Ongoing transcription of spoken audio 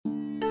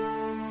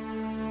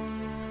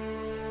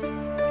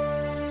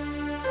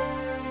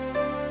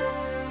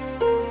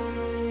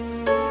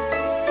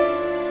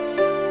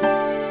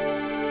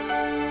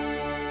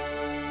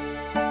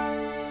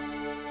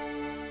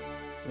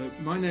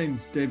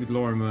name's David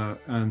Lorimer,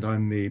 and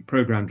I'm the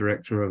Program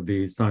Director of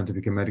the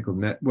Scientific and Medical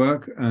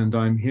Network. And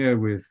I'm here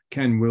with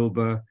Ken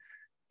Wilber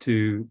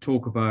to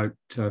talk about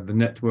the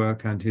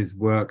network and his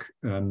work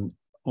on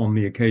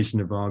the occasion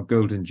of our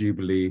Golden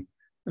Jubilee.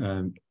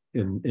 We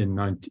founded in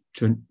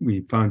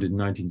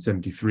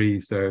 1973,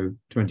 so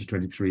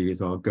 2023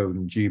 is our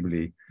Golden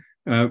Jubilee.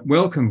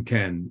 Welcome,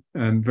 Ken.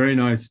 Very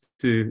nice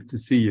to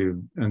see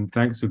you, and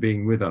thanks for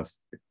being with us.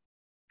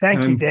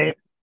 Thank you, Dave.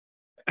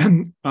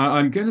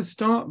 I'm going to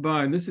start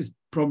by, and this is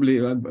probably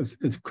a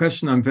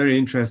question I'm very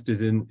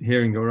interested in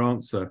hearing your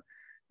answer.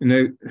 You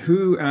know,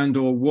 who and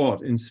or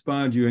what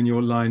inspired you in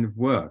your line of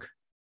work?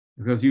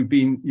 Because you've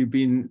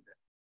been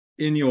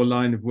in your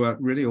line of work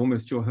really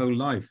almost your whole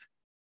life,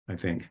 I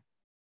think.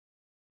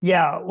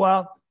 Yeah,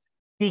 well,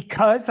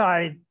 because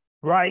I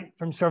write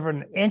from sort of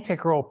an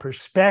integral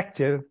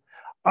perspective,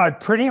 I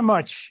pretty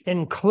much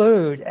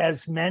include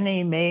as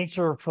many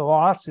major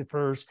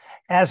philosophers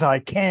as I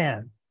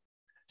can.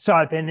 So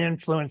I've been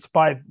influenced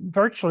by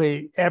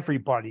virtually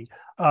everybody,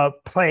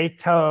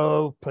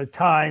 Plato,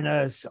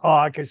 Plotinus,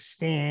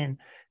 Augustine,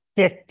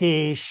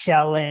 Fichte,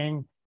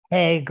 Schelling,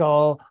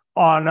 Hegel,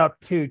 on up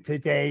to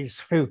today's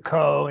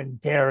Foucault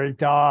and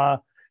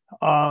Derrida.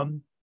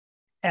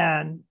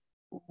 And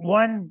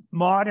one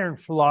modern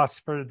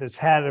philosopher that's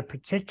had a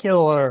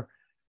particular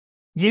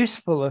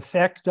useful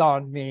effect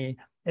on me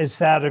is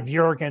that of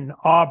Jürgen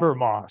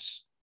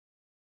Habermas.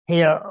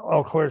 He,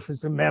 of course,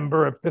 is a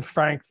member of the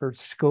Frankfurt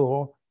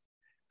School,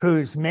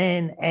 whose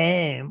main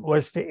aim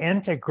was to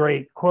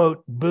integrate,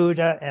 quote,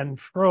 Buddha and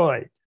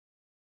Freud.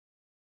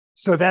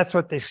 So that's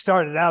what they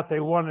started out, they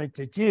wanted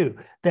to do.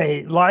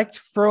 They liked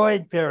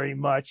Freud very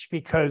much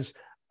because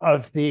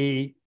of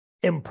the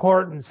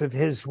importance of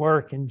his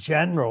work in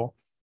general,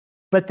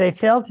 but they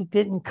felt it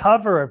didn't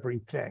cover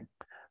everything.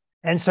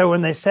 And so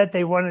when they said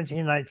they wanted to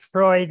unite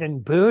Freud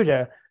and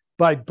Buddha,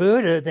 by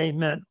Buddha, they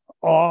meant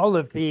all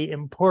of the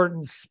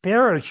important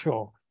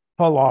spiritual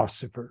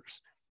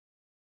philosophers.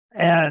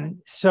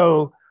 And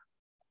so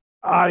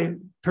I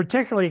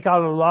particularly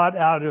got a lot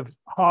out of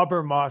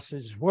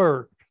Habermas's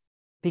work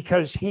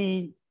because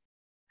he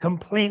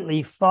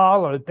completely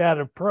followed that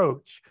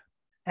approach.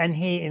 And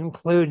he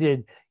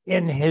included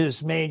in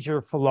his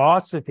major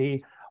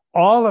philosophy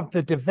all of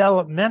the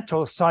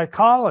developmental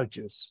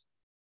psychologists.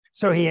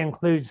 So he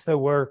includes the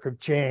work of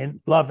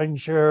Jane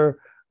Loevinger,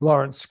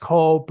 Lawrence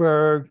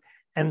Kohlberg,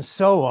 and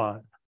so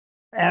on.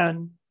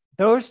 And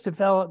those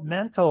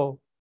developmental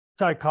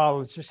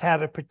psychologists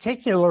had a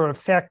particular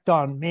effect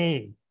on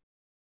me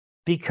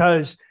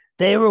because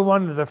they were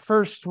one of the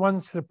first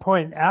ones to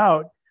point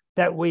out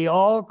that we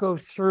all go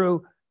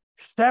through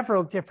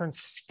several different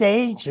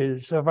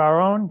stages of our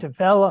own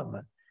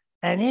development,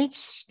 and each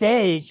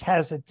stage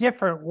has a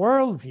different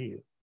worldview.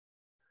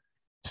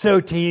 So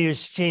to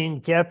use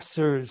Jean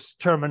Gebser's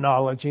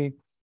terminology,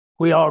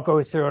 we all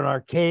go through an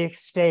archaic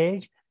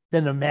stage,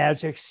 then a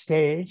magic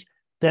stage,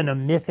 then a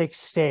mythic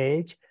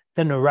stage,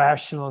 then a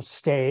rational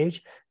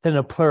stage, then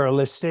a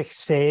pluralistic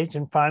stage,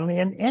 and finally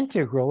an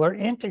integral or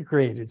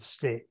integrated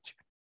stage.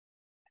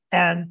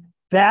 And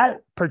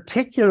that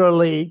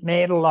particularly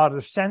made a lot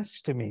of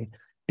sense to me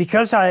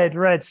because I had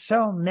read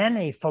so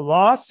many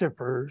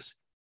philosophers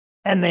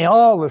and they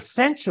all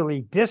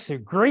essentially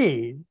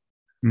disagreed.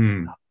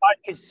 I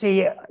could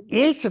see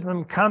each of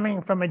them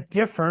coming from a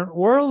different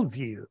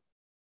worldview.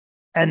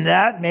 And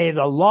that made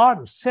a lot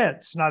of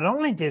sense. Not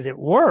only did it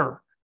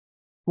work,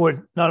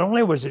 not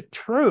only was it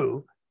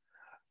true,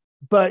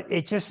 but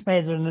it just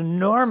made an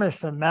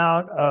enormous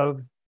amount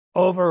of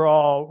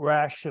overall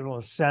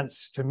rational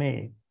sense to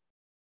me.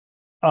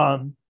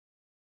 And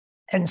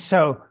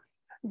so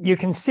you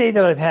can see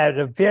that I've had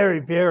a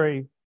very,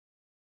 very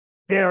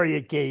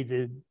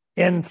variegated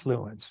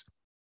influence.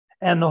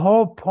 And the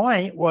whole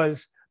point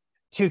was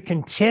to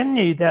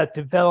continue that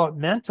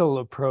developmental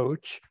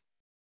approach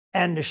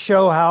and to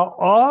show how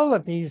all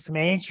of these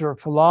major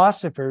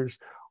philosophers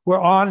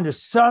were on to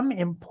some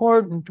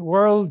important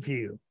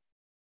worldview.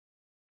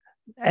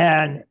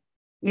 And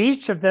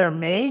each of their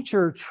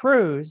major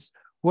truths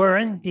were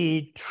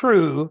indeed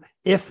true,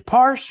 if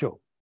partial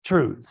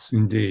truths.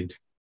 Indeed,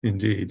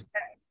 indeed.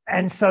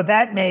 And so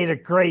that made a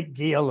great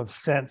deal of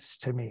sense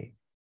to me.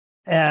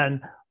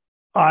 And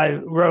I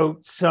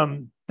wrote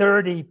some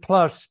 30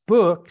 plus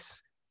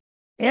books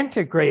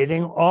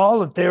integrating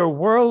all of their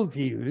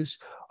worldviews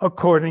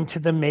according to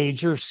the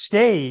major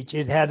stage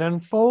it had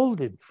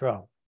unfolded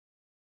from.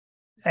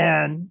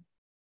 And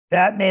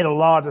that made a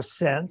lot of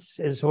sense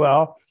as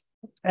well.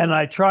 And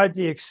I tried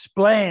to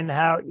explain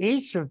how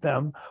each of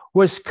them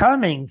was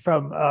coming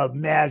from a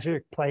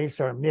magic place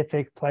or a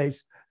mythic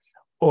place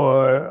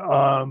or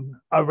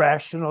a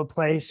rational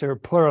place or a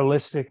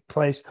pluralistic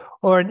place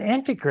or an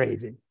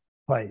integrated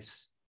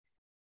place.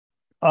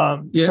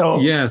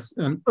 Yes.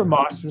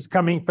 Habermas was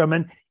coming from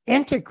an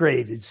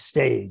integrated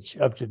stage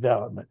of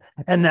development.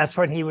 And that's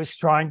what he was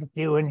trying to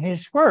do in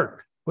his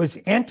work, was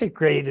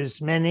integrate as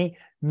many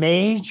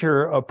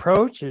major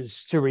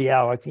approaches to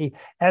reality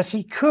as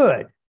he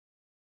could.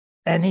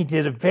 And he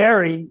did a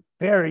very,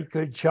 very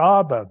good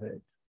job of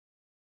it.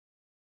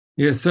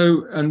 Yeah.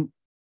 So, and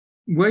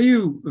were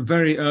you a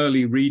very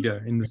early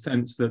reader in the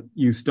sense that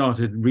you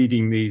started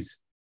reading these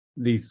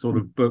sort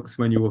of books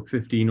when you were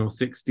 15 or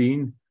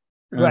 16?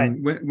 Right.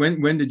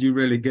 When did you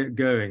really get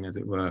going, as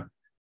it were?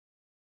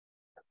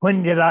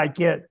 When did I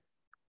get?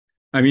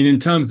 I mean, in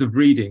terms of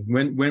reading,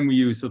 when were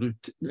you sort of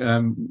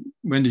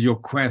when did your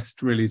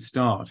quest really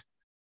start?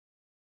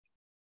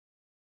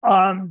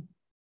 Um,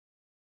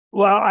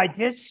 well, I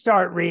did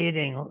start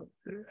reading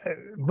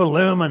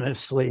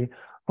voluminously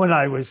when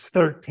I was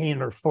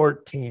 13 or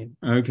 14.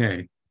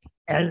 Okay.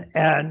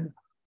 And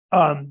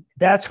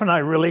that's when I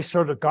really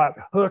sort of got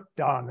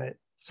hooked on it,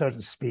 so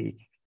to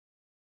speak.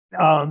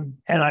 And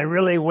I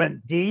really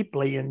went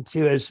deeply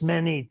into as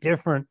many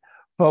different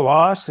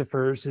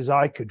philosophers as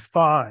I could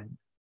find.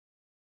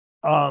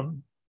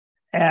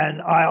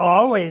 And I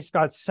always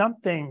got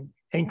something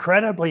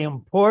incredibly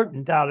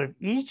important out of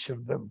each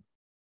of them.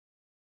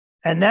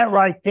 And that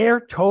right there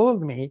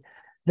told me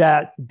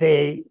that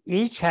they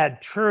each had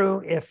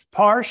true, if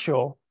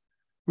partial,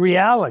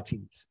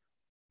 realities,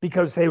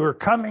 because they were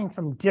coming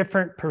from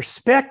different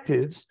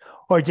perspectives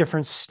or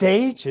different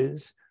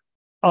stages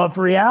of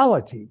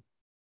reality.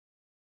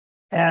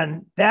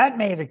 And that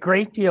made a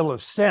great deal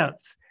of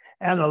sense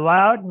and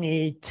allowed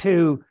me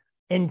to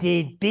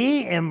indeed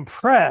be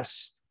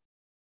impressed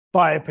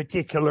by a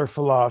particular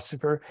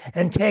philosopher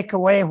and take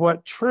away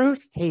what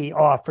truth he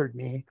offered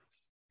me,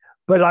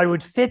 but I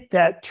would fit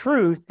that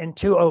truth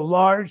into a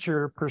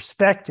larger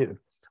perspective,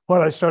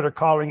 what I started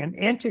calling an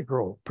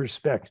integral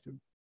perspective.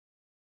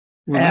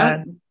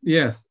 Well,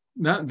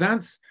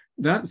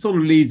 that sort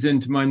of leads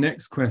into my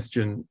next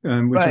question,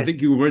 which I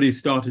think you already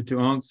started to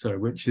answer,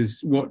 which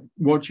is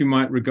what you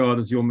might regard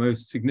as your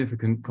most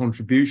significant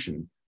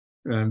contribution,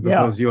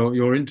 because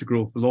your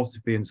integral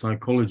philosophy in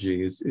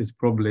psychology is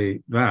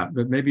probably that.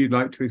 But maybe you'd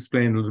like to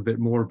explain a little bit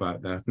more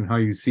about that and how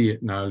you see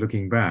it now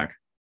looking back.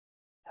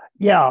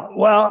 Yeah,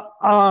 well,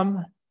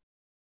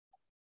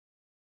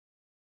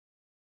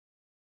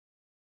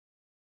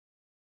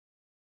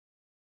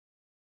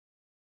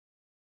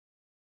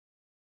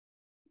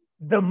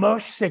 the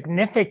most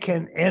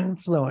significant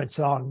influence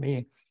on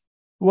me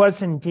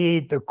was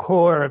indeed the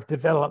core of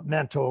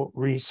developmental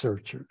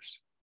researchers.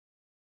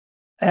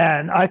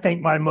 And I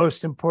think my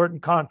most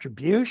important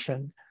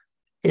contribution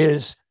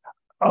is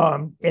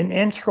in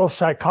integral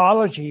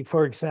psychology,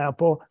 for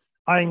example,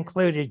 I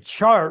included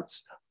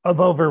charts of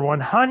over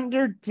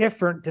 100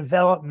 different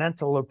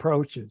developmental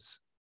approaches.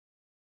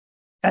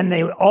 And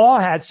they all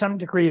had some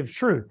degree of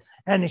truth.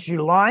 And as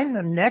you line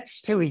them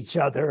next to each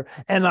other,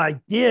 and I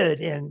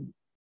did in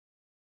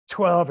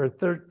 12 or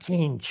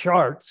 13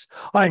 charts,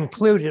 I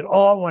included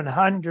all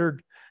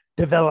 100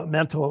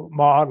 developmental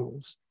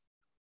models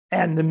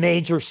and the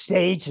major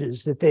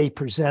stages that they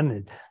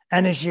presented.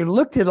 And as you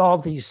looked at all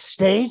these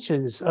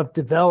stages of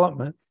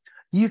development,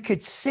 you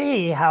could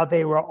see how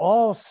they were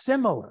all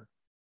similar.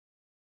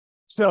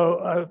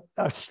 So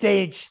a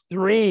stage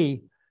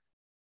 3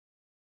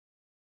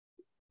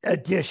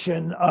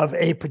 edition of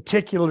a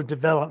particular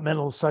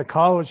developmental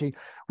psychology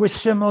was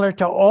similar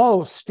to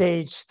all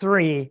stage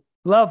 3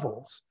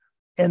 levels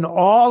in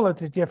all of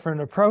the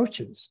different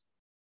approaches.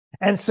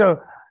 And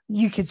so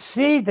you could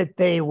see that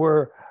they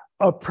were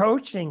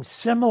approaching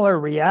similar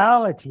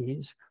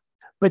realities,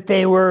 but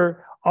they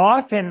were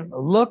often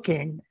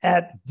looking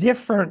at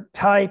different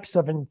types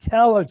of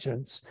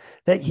intelligence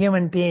that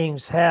human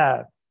beings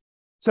have.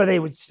 So they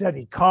would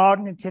study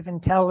cognitive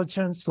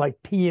intelligence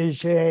like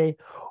Piaget,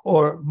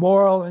 or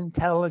moral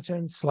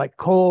intelligence like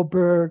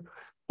Wilber,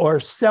 or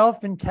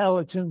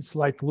self-intelligence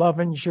like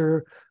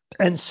Loevinger,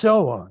 and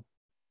so on.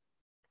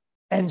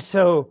 And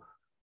so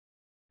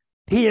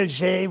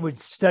Piaget would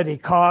study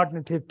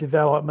cognitive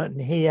development,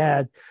 and he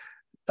had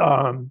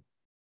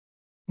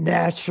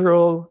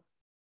natural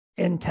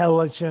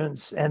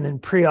intelligence, and then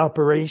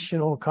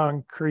pre-operational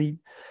concrete,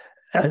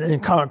 and then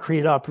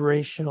concrete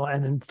operational,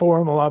 and then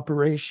formal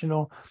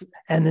operational,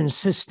 and then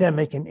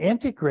systemic and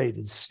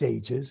integrated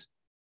stages.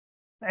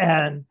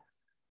 And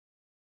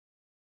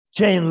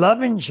Jane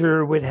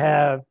Loevinger would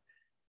have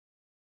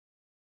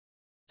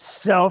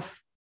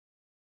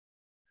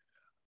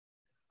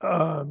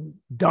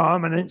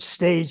self-dominant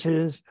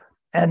stages,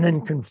 and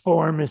then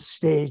conformist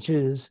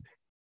stages,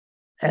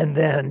 and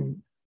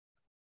then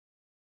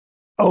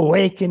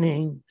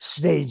awakening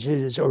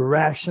stages or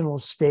rational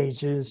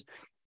stages,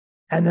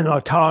 and then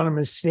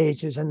autonomous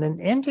stages, and then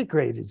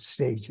integrated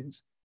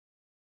stages.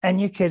 And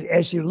you could,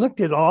 as you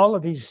looked at all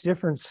of these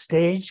different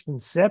stage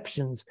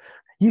conceptions,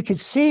 you could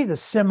see the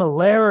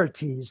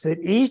similarities that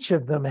each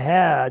of them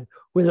had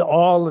with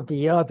all of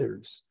the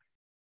others.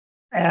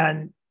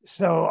 And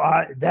so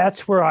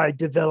that's where I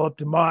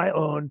developed my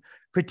own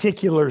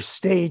particular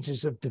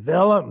stages of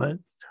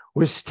development,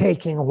 was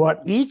taking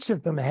what each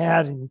of them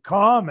had in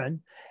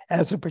common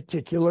as a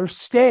particular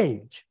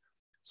stage.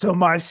 So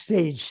my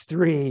stage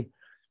 3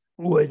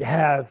 would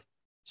have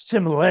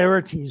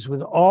similarities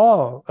with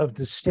all of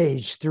the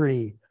stage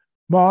 3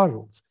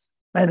 models.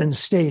 And then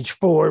stage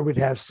 4 would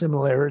have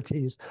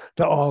similarities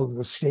to all of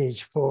the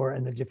stage 4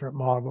 and the different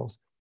models.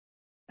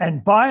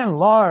 And by and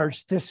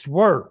large, this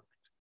worked.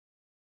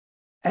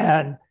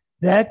 And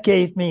that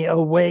gave me a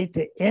way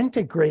to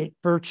integrate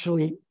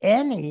virtually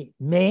any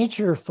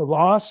major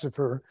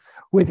philosopher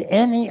with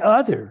any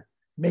other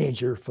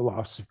major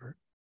philosopher.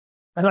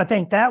 And I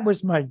think that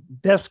was my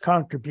best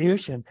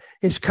contribution,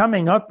 is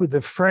coming up with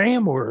a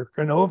framework,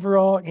 an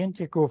overall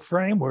integral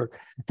framework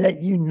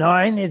that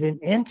united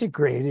and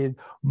integrated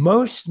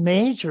most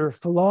major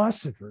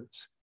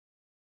philosophers.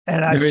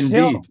 And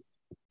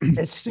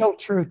it's still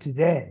true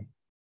today.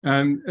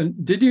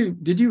 And did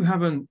you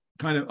have a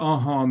kind of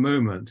aha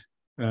moment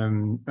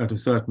at a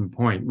certain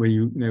point where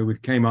you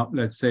came up,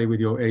 let's say, with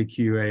your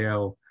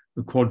AQAL,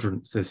 the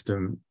quadrant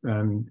system?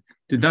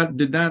 Did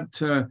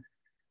that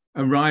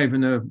arrive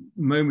in a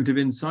moment of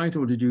insight,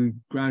 or did you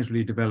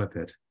gradually develop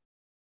it?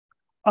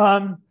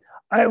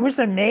 It was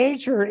a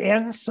major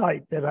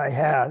insight that I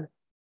had.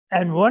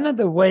 And one of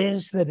the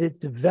ways that it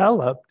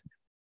developed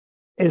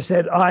is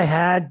that I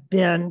had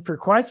been, for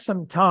quite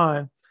some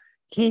time,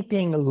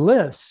 keeping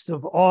lists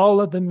of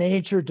all of the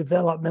major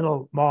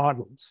developmental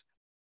models.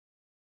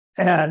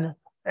 And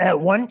at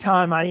one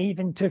time, I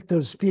even took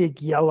those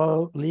big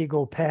yellow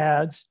legal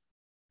pads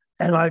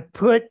and I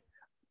put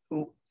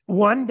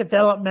one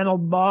developmental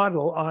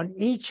model on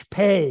each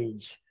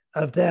page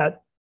of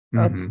that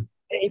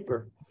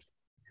paper.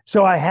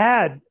 So I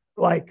had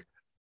like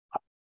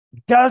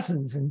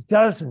dozens and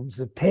dozens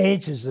of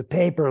pages of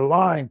paper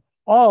lying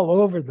all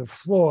over the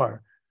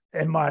floor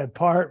in my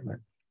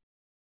apartment.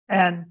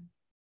 And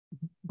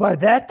by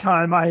that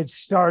time, I had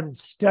started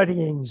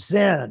studying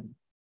Zen,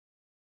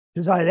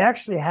 because I'd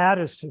actually had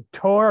a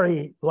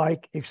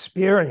Satori-like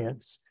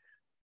experience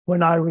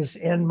when I was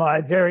in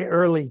my very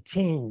early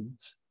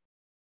teens.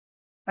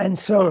 And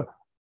so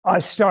I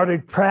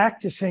started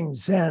practicing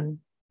Zen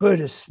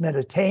Buddhist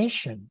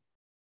meditation.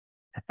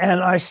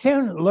 And I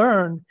soon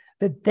learned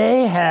that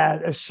they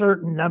had a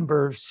certain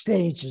number of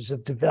stages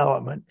of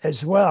development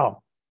as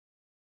well.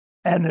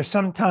 And they're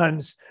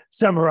sometimes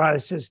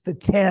summarized as the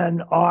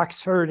 10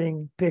 ox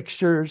herding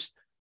pictures.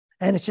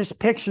 And it's just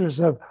pictures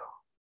of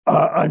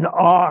an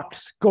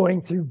ox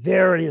going through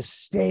various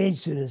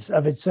stages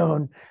of its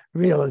own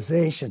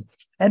realization.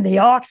 And the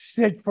ox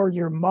stood for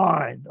your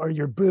mind or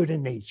your Buddha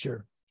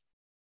nature.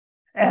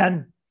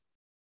 And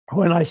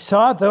when I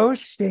saw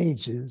those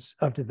stages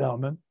of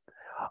development,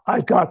 I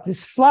got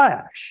this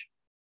flash.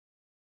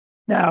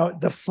 Now,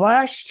 the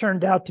flash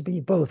turned out to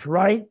be both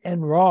right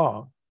and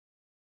wrong.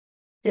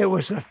 It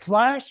was a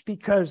flash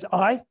because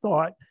I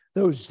thought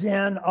those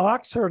Zen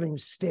ox herding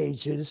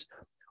stages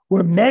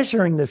were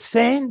measuring the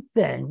same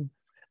thing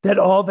that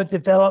all the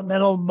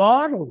developmental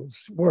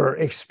models were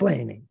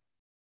explaining.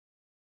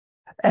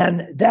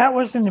 And that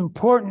was an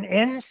important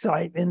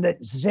insight in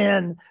that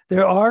Zen,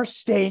 there are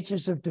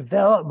stages of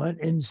development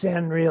in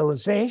Zen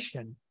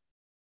realization,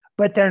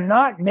 but they're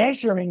not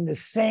measuring the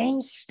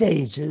same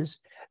stages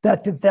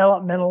that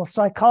developmental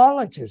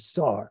psychologists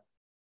are.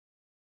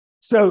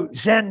 So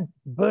Zen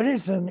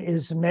Buddhism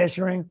is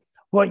measuring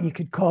what you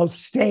could call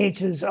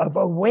stages of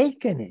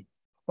awakening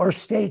or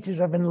stages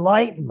of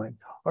enlightenment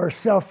or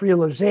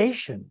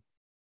self-realization.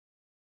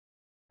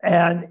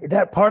 And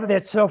that part of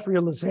that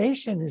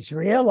self-realization is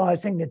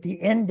realizing that the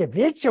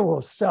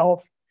individual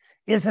self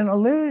is an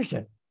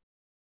illusion.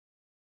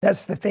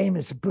 That's the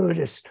famous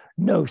Buddhist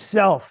no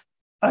self,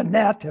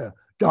 anatta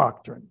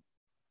doctrine.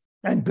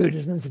 And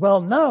Buddhism is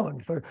well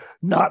known for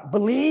not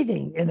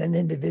believing in an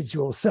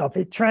individual self.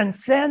 It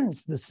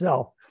transcends the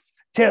self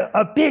to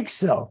a big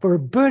self or a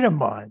Buddha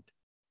mind.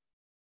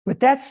 But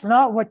that's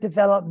not what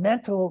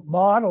developmental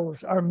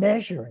models are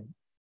measuring.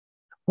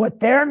 What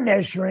they're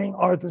measuring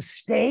are the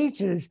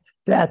stages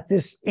that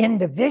this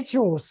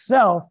individual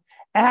self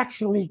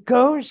actually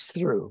goes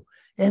through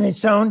in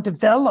its own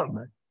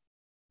development.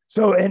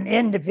 So an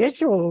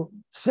individual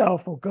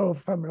self will go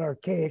from an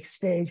archaic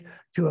stage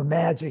to a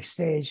magic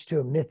stage, to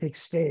a mythic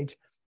stage,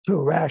 to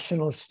a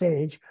rational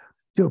stage,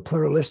 to a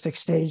pluralistic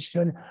stage,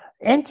 to an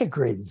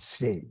integrated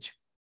stage.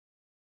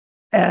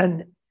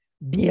 And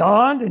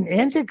beyond an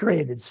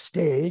integrated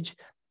stage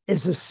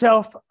is a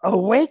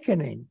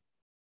self-awakening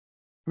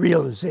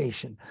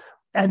realization.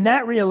 And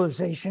that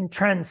realization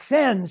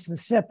transcends the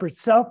separate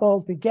self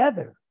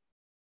altogether.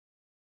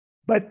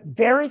 But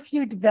very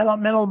few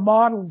developmental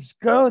models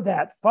go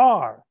that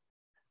far.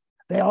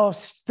 They all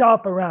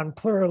stop around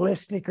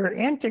pluralistic or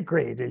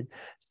integrated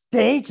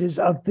stages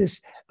of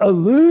this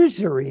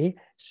illusory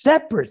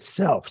separate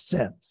self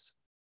sense.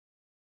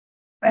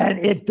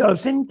 And it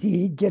does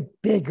indeed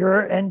get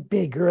bigger and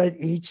bigger at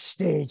each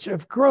stage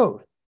of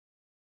growth.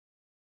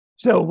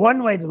 So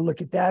one way to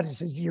look at that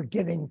is as you're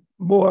getting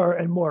more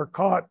and more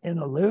caught in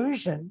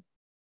illusion.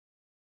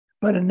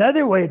 But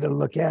another way to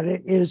look at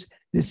it is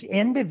this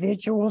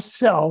individual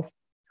self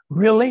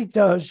really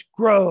does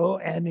grow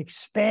and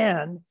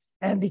expand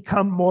and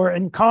become more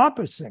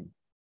encompassing.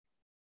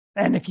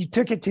 And if you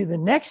took it to the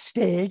next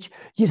stage,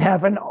 you'd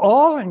have an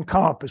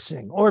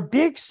all-encompassing or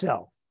big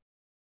self.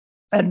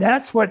 And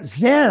that's what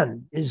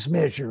Zen is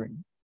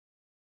measuring,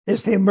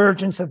 is the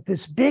emergence of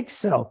this big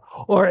self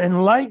or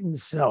enlightened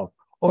self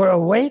or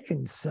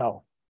awakened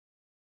self.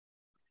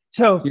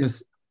 So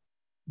yes.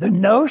 the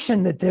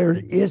notion that there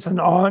is an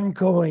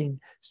ongoing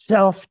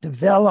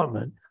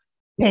self-development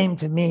came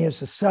to me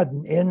as a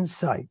sudden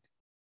insight.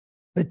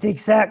 But the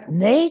exact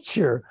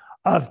nature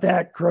of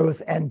that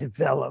growth and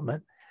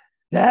development,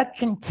 that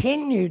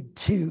continued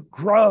to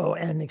grow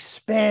and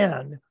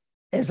expand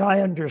as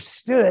I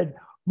understood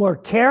more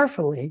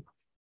carefully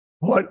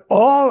what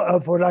all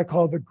of what I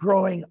call the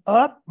growing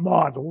up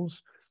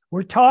models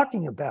were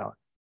talking about.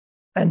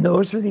 And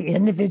those are the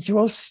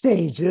individual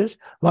stages,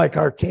 like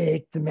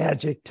archaic to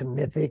magic to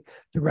mythic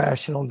to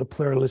rational to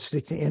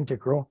pluralistic to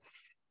integral,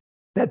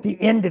 that the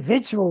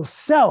individual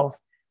self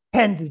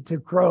tended to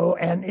grow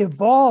and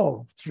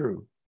evolve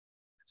through.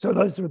 So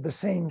those are the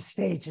same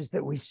stages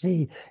that we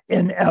see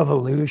in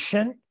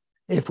evolution,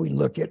 if we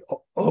look at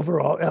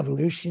overall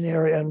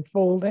evolutionary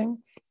unfolding.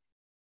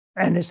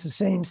 And it's the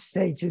same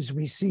stages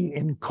we see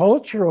in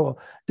cultural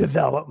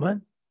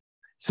development.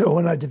 So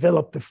when I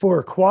developed the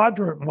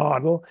 4-quadrant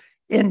model,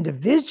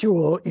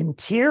 individual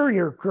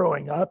interior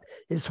growing up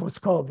is what's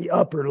called the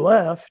upper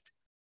left,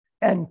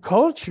 and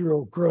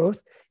cultural growth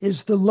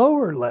is the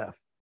lower left,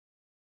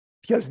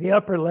 because the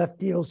upper left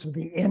deals with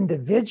the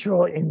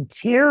individual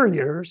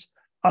interiors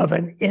of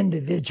an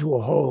individual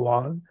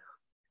holon,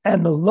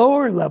 and the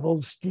lower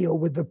levels deal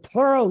with the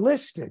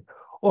pluralistic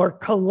or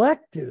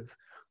collective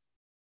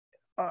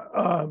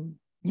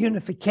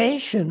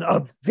unification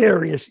of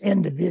various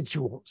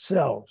individual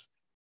selves.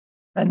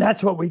 And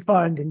that's what we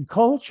find in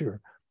culture,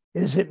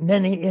 is that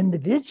many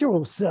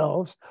individual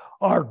selves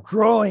are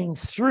growing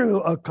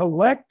through a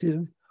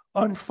collective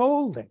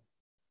unfolding.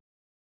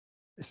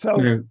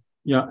 So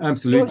yeah,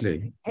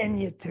 absolutely.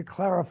 Continue to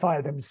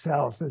clarify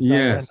themselves. As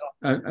yes,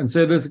 and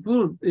so there's a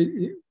little,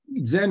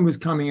 Zen was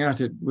coming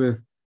at it with,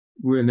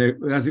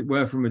 as it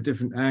were, from a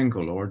different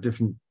angle or a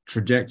different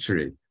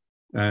trajectory,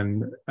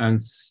 and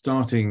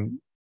starting.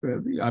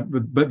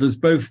 But there's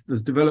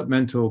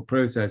developmental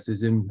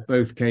processes in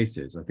both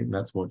cases. I think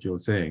that's what you're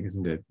saying,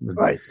 isn't it?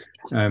 Right.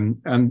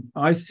 And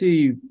I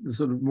see the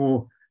sort of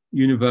more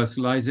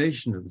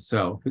universalization of the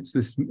self. It's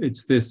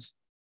this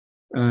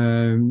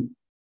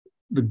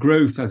the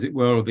growth, as it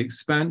were, or the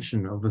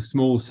expansion of the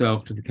small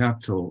self to the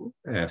capital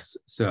S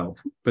self.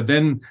 But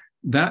then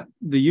that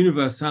the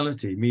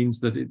universality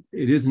means that it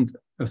isn't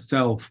a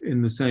self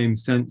in the same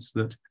sense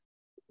that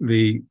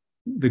the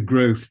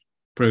growth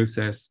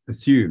process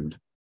assumed.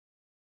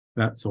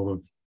 That sort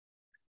of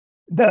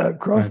the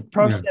growth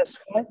process.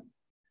 What?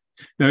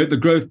 No, the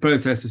growth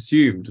process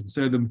assumed, and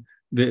so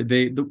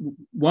the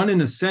one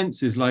in a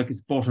sense is like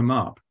it's bottom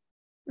up,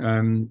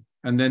 and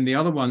then the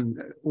other one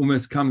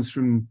almost comes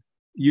from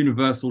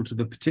universal to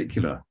the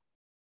particular.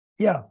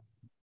 Yeah,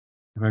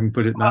 if I can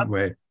put it that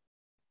way.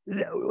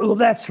 Well,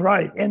 that's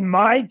right. In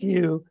my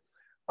view,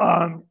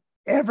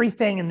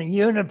 everything in the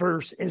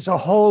universe is a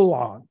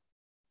holon,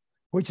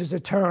 which is a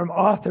term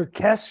Arthur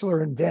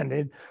Kessler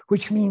invented,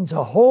 which means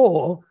a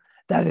whole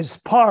that is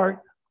part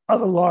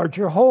of a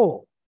larger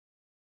whole.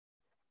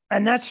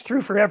 And that's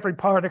true for every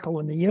particle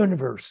in the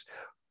universe.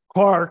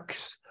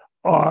 Quarks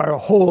are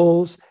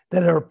wholes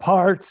that are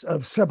parts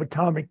of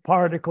subatomic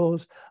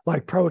particles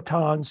like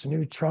protons,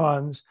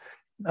 neutrons,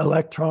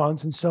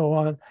 electrons, and so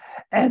on.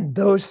 And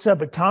those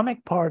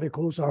subatomic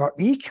particles are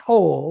each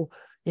whole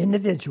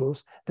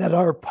individuals that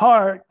are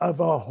part of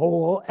a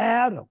whole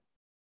atom.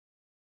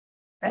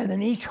 And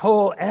then each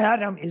whole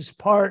atom is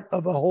part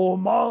of a whole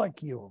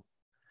molecule.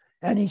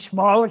 And each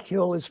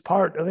molecule is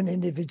part of an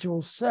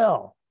individual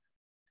cell.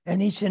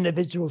 And each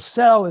individual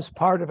cell is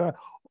part of a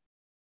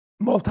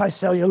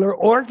multicellular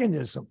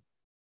organism.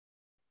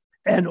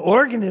 And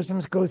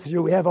organisms go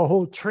through, we have a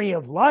whole tree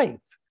of life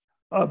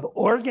of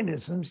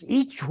organisms,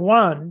 each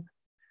one,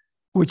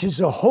 which is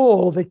a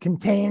whole that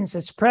contains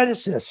its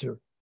predecessor.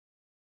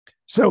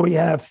 So we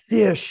have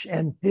fish,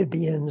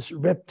 amphibians,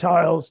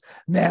 reptiles,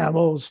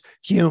 mammals,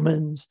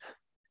 humans,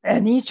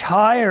 and each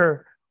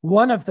higher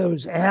one of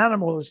those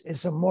animals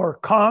is a more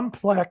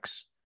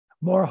complex,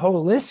 more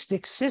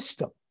holistic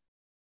system.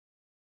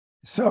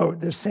 So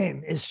the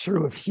same is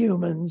true of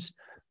humans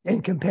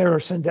in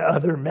comparison to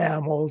other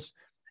mammals,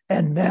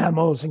 and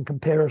mammals in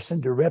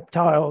comparison to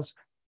reptiles.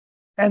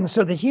 And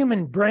so the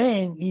human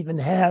brain even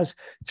has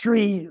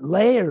 3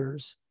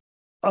 layers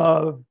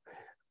of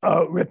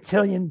a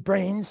reptilian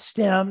brain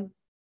stem,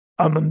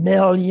 a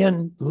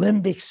mammalian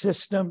limbic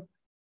system,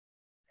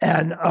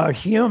 and a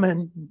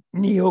human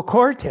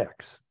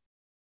neocortex.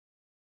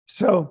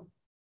 So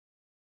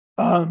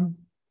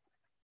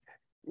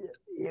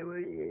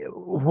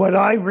what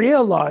I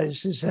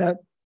realize is that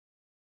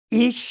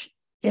each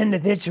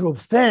individual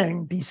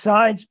thing,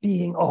 besides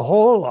being a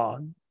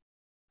holon,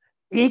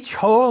 each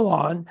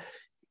holon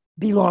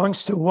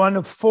belongs to one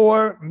of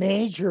 4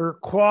 major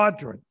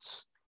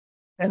quadrants.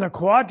 And a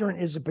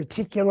quadrant is a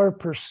particular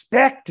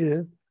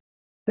perspective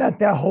that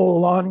the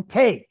holon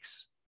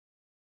takes.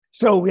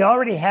 So we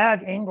already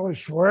have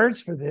English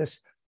words for this.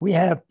 We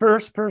have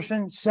first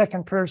person,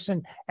 second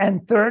person,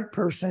 and third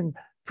person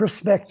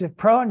perspective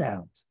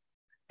pronouns.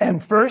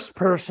 And first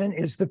person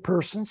is the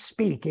person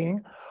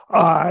speaking,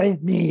 I,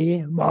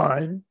 me,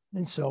 mine,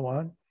 and so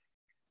on.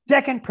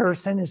 Second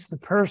person is the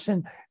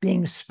person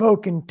being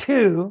spoken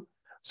to.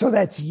 So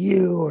that's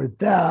you or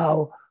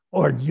thou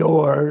or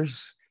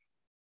yours.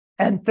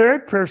 And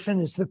third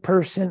person is the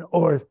person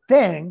or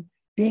thing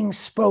being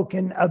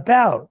spoken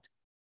about.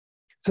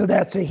 So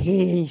that's a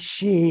he,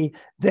 she,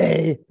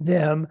 they,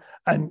 them,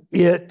 an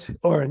it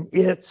or an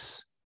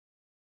its.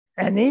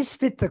 And these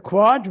fit the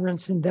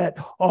quadrants in that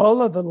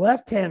all of the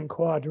left-hand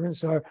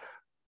quadrants are,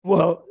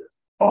 well,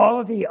 all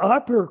of the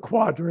upper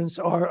quadrants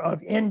are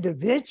of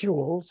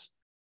individuals.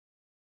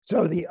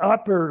 So the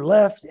upper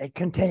left, it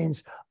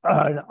contains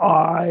an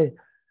I,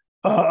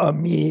 a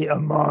me, a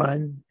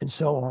mine, and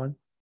so on.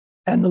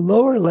 And the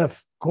lower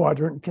left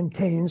quadrant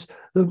contains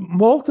the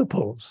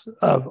multiples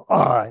of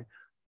I.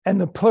 And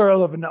the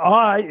plural of an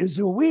I is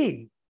a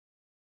we.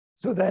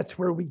 So that's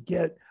where we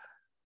get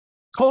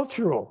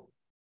cultural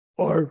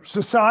or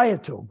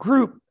societal,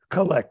 group,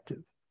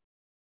 collective.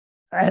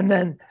 And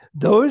then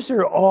those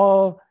are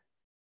all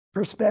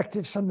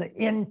perspectives from the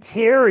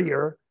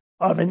interior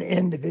of an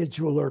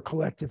individual or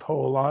collective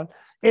holon.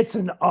 It's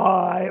an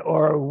I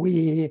or a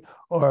we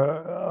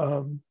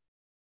or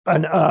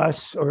an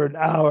us or an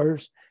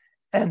ours.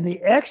 And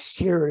the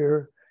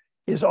exterior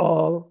is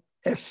all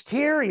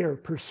exterior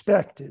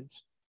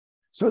perspectives.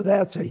 So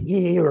that's a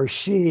he or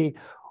she,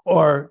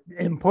 or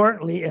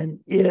importantly, an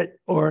it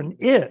or an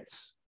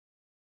its.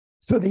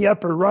 So the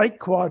upper right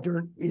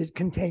quadrant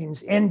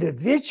contains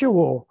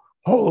individual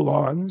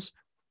holons,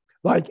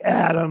 like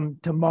atom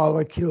to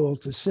molecule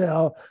to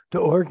cell to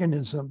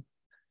organism.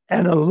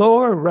 And the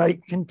lower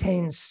right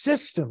contains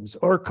systems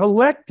or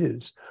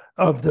collectives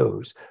of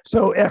those.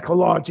 So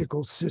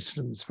ecological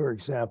systems, for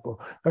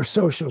example, or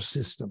social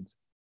systems.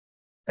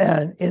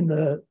 And in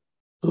the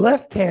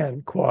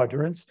left-hand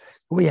quadrants,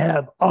 we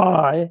have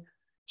I.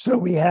 So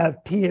we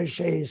have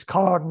Piaget's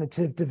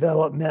cognitive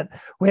development.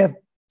 We have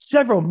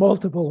several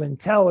multiple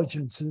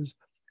intelligences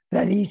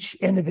that each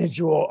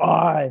individual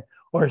I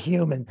or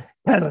human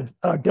can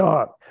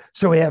adopt.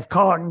 So we have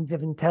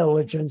cognitive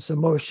intelligence,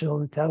 emotional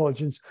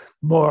intelligence,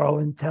 moral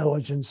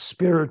intelligence,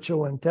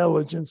 spiritual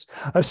intelligence,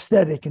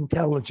 aesthetic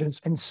intelligence,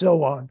 and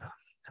so on.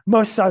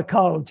 Most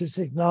psychologists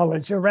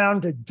acknowledge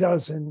around a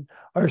dozen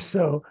or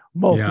so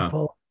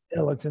multiple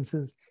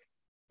intelligences.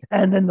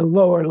 And then the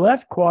lower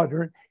left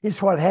quadrant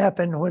is what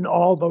happened when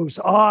all those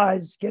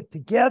I's get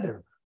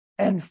together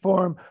and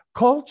form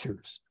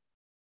cultures.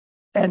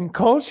 And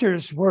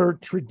cultures were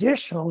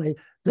traditionally,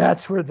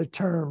 that's where the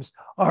terms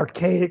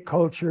archaic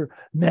culture,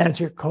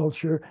 magic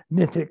culture,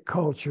 mythic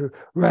culture,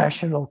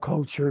 rational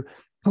culture,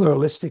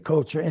 pluralistic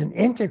culture, and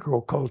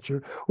integral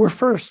culture were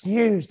first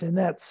used in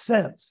that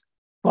sense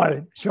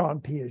by Jean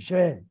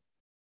Piaget.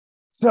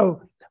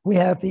 So we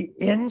have the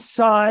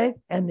inside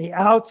and the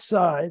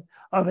outside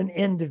of an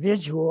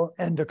individual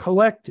and a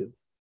collective.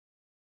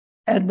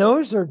 And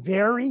those are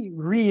very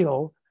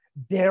real,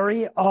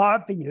 very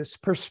obvious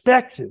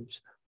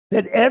perspectives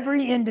that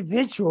every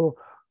individual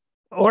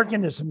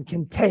organism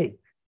can take.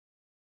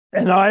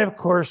 And I, of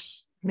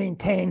course,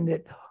 maintain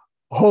that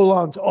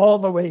holons all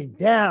the way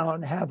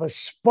down have a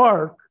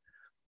spark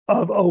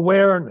of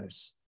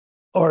awareness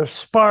or a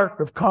spark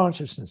of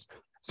consciousness.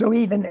 So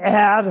even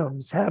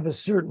atoms have a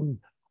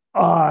certain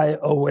I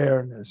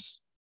awareness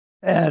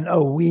and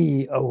a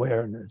we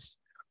awareness.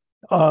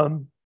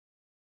 And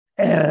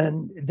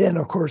then,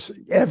 of course,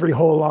 every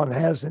holon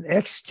has an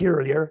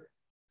exterior.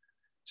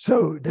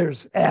 So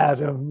there's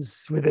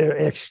atoms with their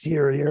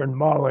exterior and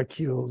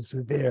molecules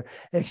with their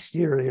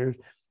exterior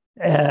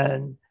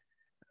and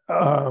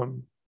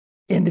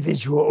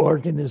individual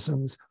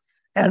organisms.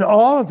 And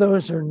all of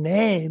those are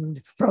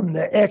named from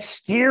the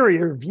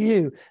exterior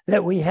view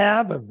that we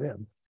have of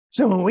them.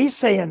 So when we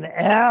say an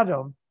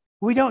atom,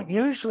 we don't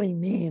usually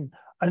mean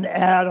an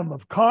atom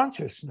of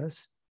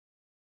consciousness.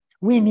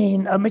 We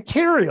mean a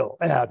material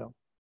atom.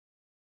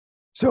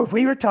 So if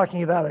we were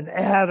talking about an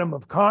atom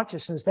of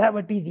consciousness, that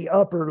would be the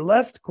upper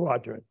left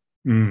quadrant.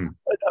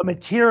 But a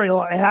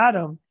material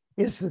atom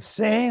is the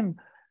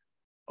same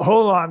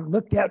holon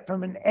looked at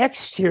from an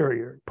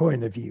exterior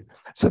point of view.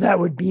 So that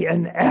would be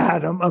an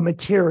atom, a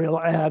material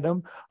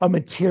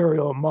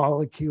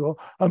molecule,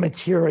 a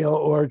material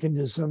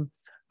organism,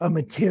 a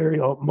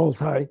material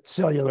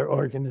multicellular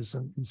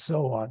organism, and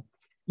so on.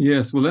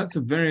 Yes, well, that's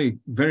a very,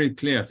 very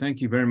clear.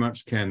 Thank you very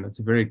much, Ken. That's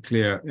a very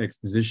clear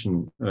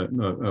exposition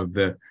of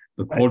the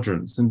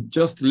quadrants. And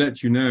just to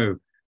let you know,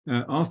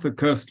 Arthur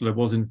Koestler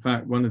was in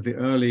fact one of the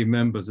early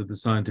members of the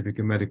Scientific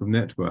and Medical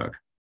Network,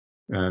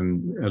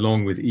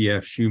 along with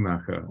E.F.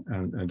 Schumacher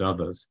and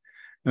others.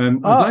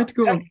 I'd like to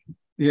go on.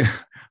 Yeah,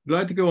 I'd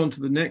like to go on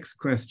to the next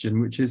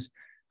question, which is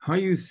how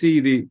you see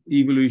the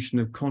evolution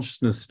of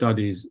consciousness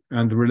studies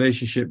and the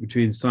relationship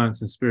between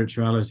science and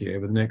spirituality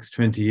over the next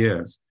 20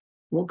 years.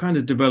 What kind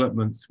of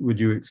developments would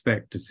you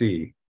expect to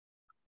see?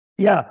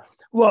 Yeah,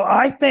 well,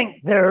 I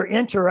think their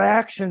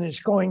interaction is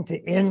going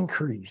to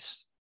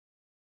increase.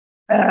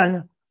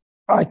 And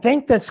I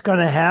think that's going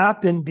to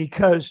happen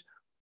because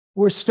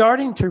we're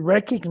starting to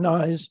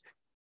recognize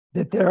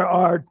that there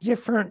are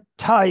different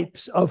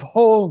types of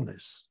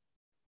wholeness.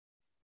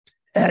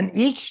 And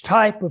each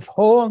type of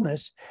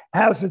wholeness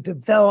has a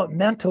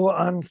developmental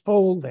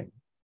unfolding.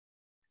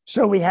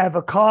 So we have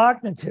a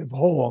cognitive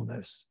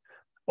wholeness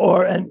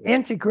or an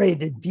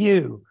integrated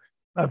view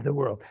of the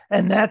world.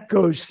 And that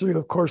goes through,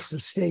 of course, the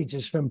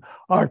stages from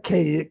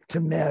archaic to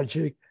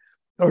magic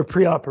or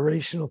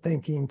pre-operational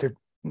thinking to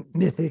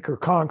mythic or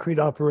concrete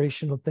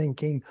operational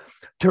thinking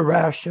to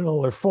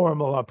rational or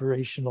formal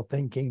operational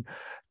thinking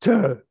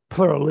to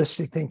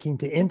pluralistic thinking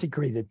to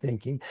integrated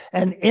thinking.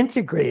 And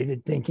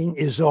integrated thinking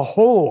is a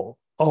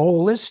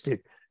holistic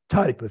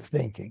type of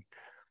thinking.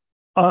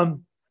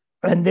 And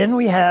then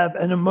we have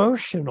an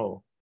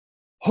emotional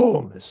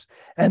wholeness.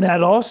 And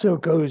that also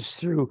goes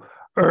through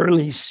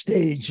early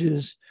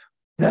stages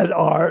that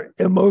are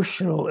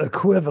emotional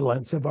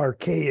equivalents of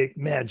archaic,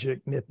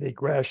 magic,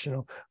 mythic,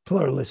 rational,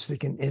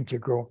 pluralistic, and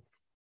integral.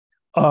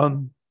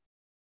 And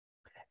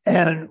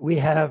we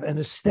have an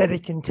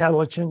aesthetic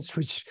intelligence,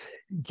 which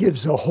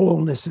gives a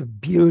wholeness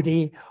of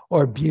beauty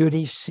or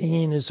beauty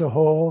seen as a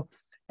whole.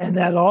 And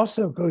that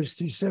also goes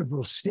through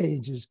several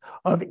stages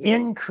of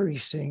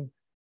increasing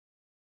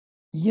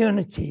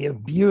unity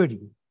of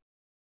beauty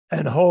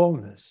and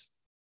wholeness.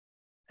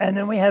 And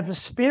then we have the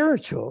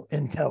spiritual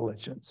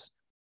intelligence.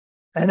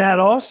 And that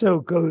also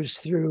goes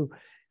through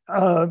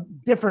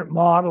different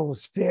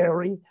models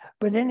vary,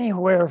 but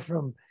anywhere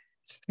from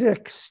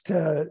 6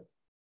 to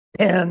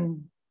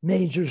 10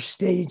 major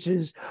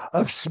stages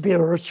of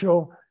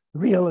spiritual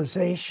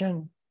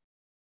realization.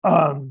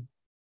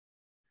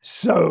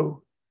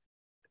 So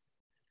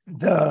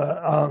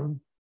the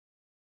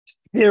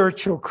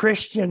spiritual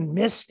Christian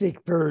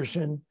mystic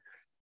version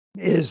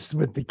is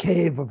with the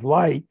cave of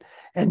light,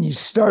 and you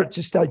start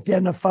just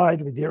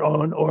identified with your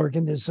own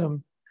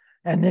organism,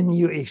 and then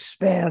you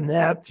expand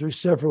that through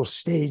several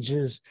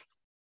stages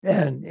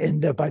and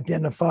end up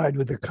identified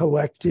with a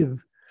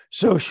collective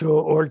social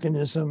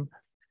organism.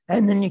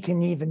 And then you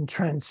can even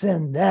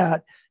transcend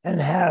that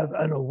and have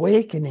an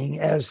awakening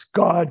as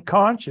God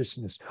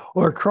consciousness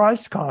or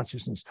Christ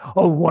consciousness,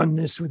 or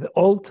oneness with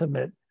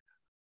ultimate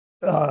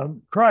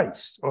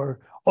Christ or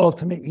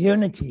ultimate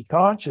unity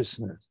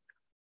consciousness.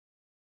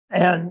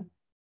 And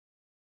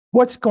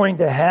what's going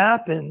to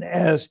happen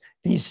as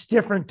these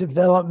different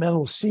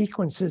developmental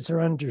sequences are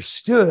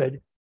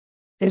understood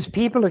is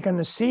people are going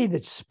to see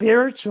that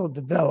spiritual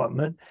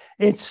development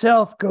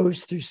itself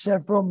goes through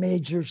several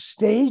major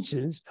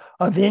stages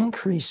of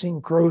increasing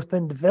growth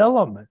and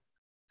development.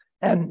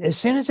 And as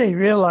soon as they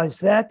realize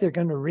that, they're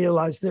going to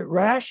realize that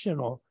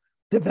rational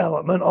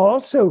development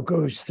also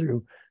goes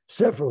through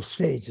several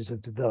stages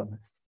of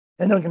development.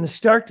 And they're going to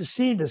start to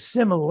see the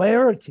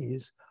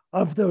similarities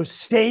of those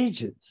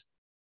stages.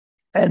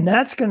 And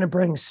that's going to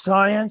bring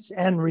science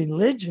and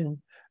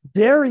religion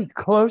very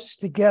close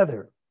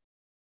together.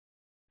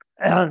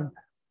 And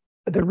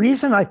the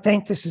reason I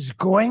think this is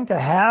going to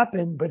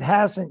happen, but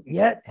hasn't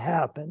yet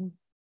happened,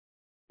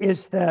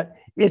 is that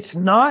it's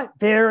not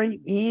very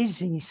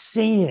easy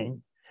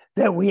seeing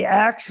that we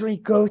actually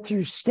go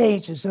through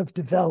stages of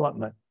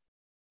development.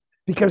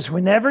 Because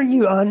whenever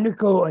you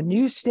undergo a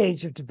new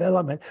stage of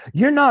development,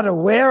 you're not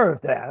aware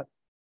of that.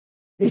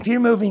 If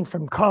you're moving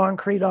from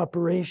concrete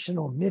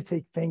operational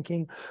mythic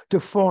thinking to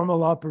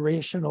formal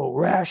operational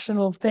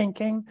rational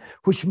thinking,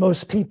 which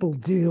most people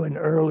do in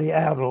early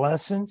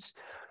adolescence,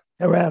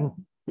 around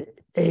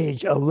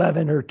age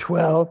 11 or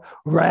 12,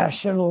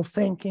 rational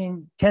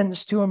thinking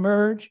tends to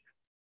emerge,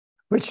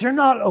 but you're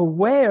not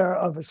aware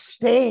of a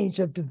stage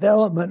of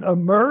development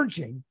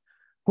emerging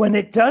when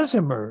it does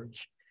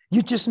emerge.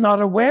 You're just not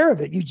aware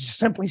of it. You just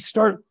simply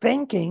start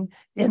thinking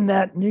in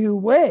that new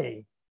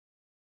way.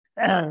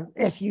 And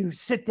if you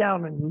sit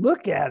down and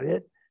look at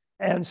it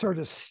and sort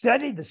of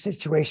study the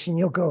situation,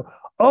 you'll go,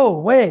 oh,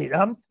 wait,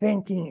 I'm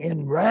thinking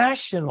in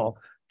rational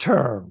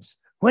terms.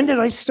 When did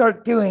I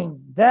start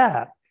doing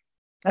that?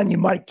 And you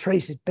might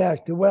trace it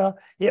back to, well,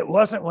 it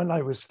wasn't when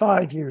I was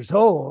 5 years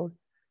old,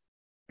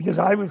 because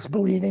I was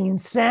believing in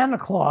Santa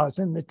Claus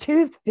and the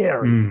tooth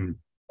fairy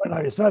when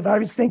I was 5. I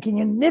was thinking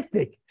in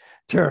mythic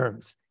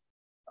terms.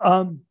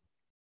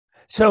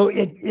 So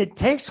it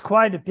takes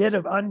quite a bit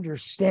of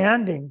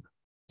understanding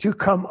to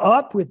come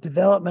up with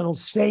developmental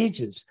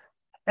stages.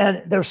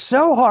 And they're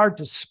so hard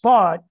to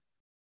spot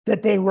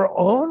that they were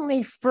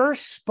only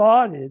first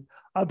spotted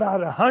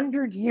about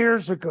 100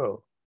 years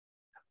ago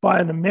by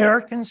an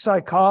American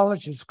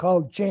psychologist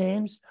called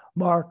James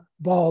Mark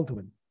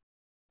Baldwin.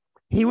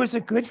 He was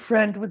a good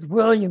friend with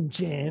William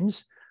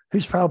James,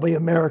 who's probably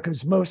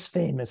America's most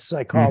famous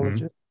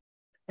psychologist.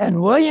 Mm-hmm.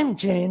 And William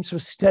James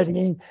was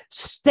studying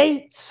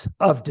states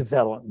of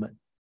development.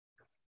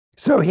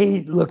 So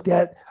he looked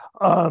at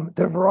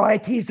the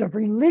varieties of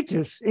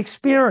religious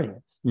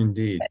experience.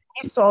 Indeed. And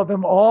he saw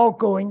them all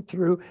going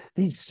through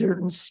these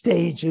certain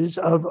stages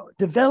of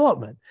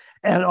development.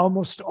 And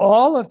almost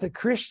all of the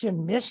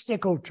Christian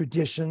mystical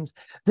traditions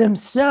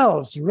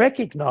themselves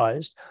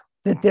recognized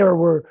that there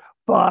were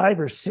 5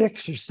 or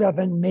 6 or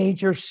 7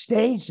 major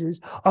stages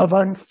of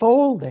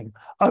unfolding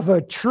of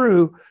a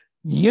true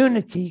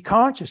unity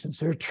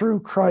consciousness or true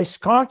Christ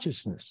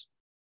consciousness.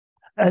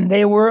 And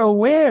they were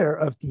aware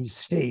of these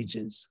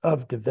stages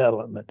of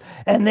development,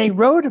 and they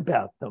wrote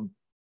about them,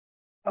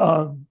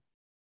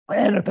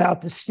 and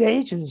about the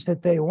stages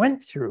that they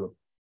went through.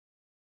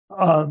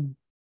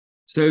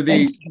 So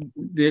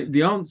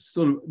the answer,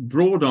 sort of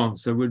broad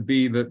answer, would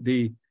be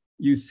that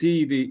you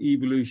see the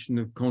evolution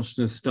of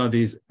consciousness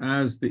studies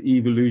as the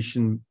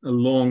evolution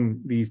along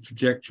these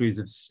trajectories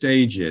of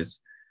stages,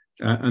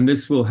 and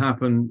this will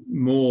happen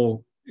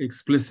more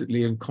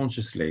explicitly and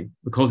consciously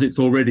because it's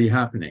already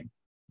happening.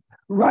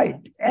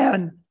 Right.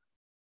 And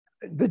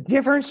the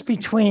difference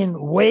between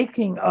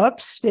waking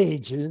up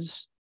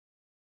stages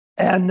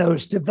and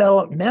those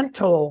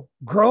developmental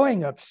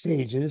growing up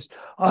stages,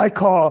 I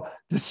call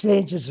the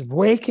stages of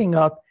waking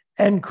up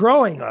and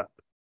growing up.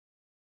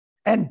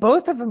 And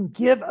both of them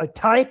give a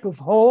type of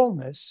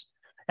wholeness.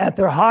 At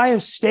their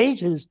highest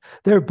stages,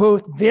 they're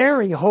both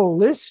very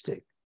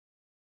holistic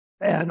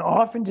and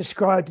often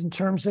described in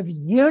terms of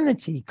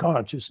unity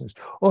consciousness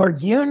or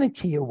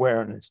unity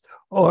awareness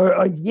or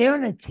a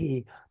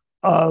unity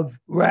of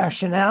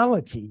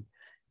rationality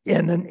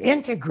in an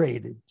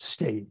integrated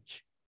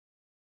stage.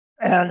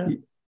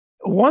 And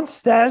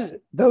once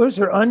those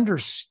are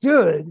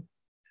understood,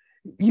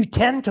 you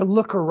tend to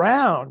look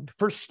around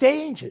for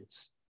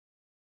stages.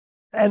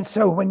 And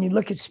so when you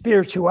look at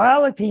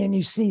spirituality and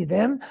you see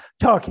them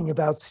talking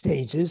about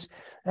stages,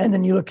 and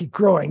then you look at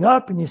growing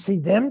up and you see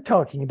them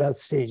talking about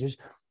stages,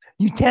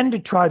 you tend to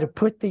try to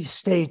put these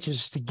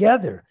stages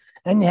together.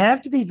 And you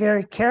have to be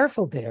very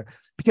careful there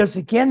because,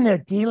 again, they're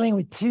dealing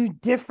with two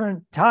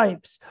different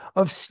types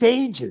of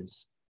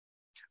stages,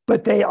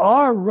 but they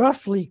are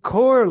roughly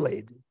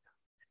correlated.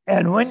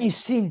 And when you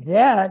see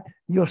that,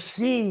 you'll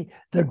see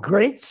the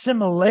great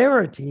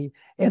similarity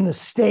in the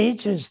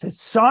stages that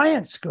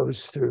science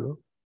goes through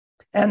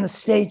and the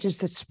stages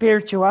that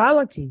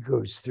spirituality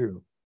goes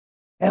through.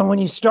 And when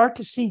you start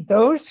to see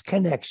those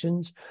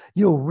connections,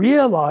 you'll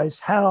realize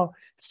how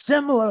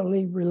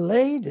similarly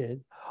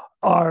related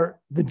are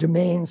the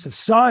domains of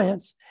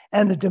science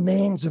and the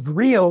domains of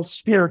real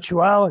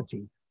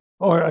spirituality,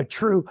 or a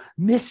true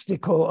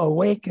mystical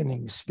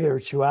awakening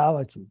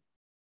spirituality.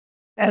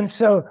 And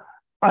so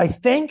I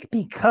think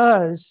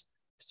because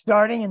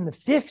starting in the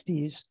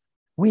 50s,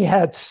 we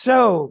had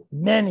so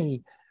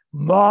many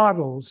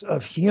models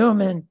of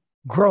human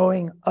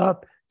growing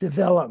up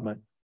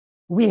development.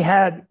 We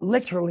had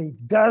literally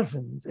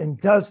dozens and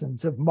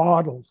dozens of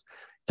models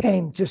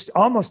came just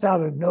almost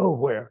out of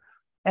nowhere.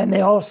 And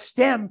they all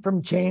stem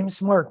from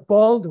James Mark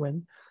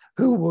Baldwin,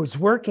 who was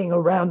working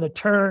around the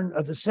turn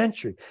of the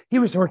century. He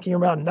was working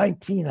around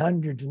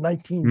 1900 to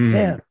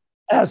 1910,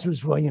 as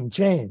was William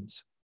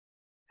James.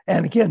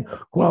 And again,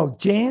 while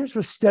James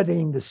was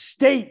studying the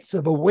states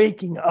of a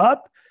waking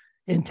up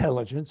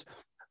intelligence,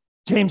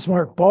 James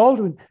Mark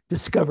Baldwin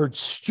discovered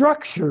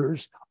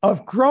structures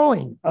of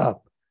growing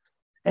up.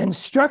 And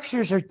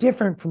structures are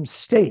different from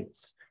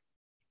states.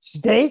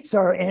 States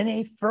are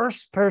any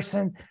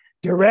first-person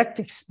direct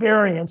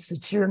experience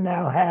that you're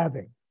now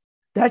having.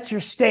 That's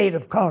your state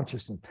of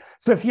consciousness.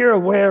 So if you're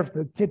aware of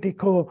the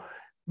typical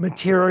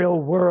material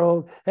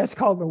world, that's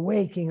called the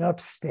waking up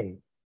state.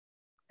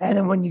 And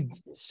then when you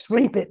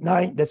sleep at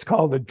night, that's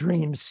called a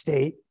dream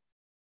state.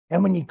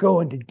 And when you go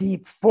into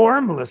deep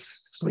formless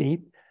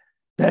sleep,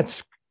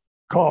 that's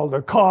called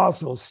a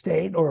causal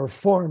state or a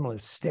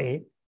formless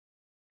state.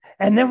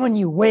 And then when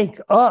you wake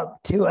up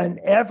to an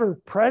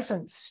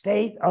ever-present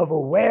state of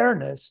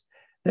awareness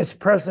that's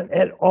present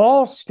at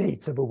all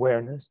states of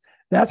awareness,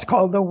 that's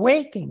called the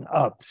waking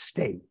up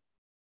state,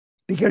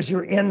 because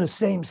you're in the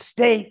same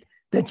state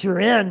that you're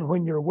in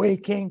when you're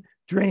waking,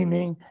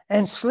 dreaming,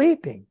 and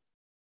sleeping.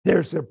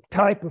 There's a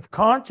type of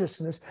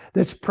consciousness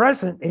that's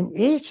present in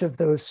each of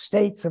those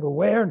states of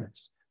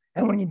awareness.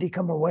 And when you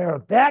become aware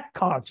of that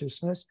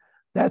consciousness,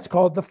 that's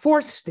called the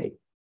fourth state,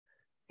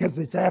 because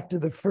it's after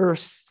the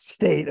first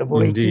state of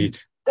waking, Indeed.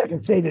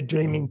 second state of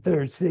dreaming,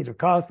 third state of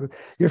consciousness.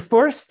 Your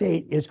fourth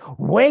state is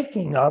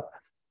waking up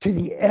to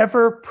the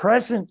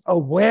ever-present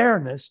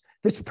awareness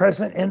that's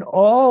present in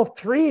all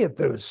three of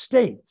those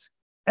states.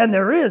 And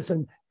there is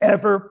an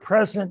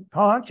ever-present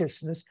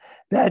consciousness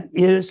that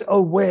is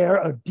aware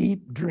of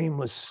deep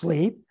dreamless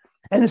sleep.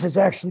 And this has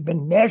actually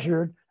been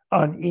measured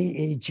on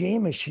EEG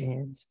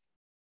machines.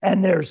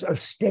 And there's a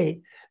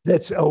state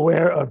that's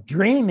aware of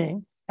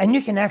dreaming. And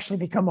you can actually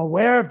become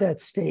aware of that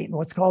state in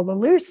what's called a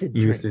lucid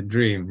dream. Lucid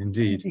dream,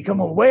 indeed. You become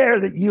aware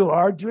that you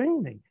are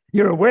dreaming.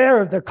 You're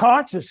aware of the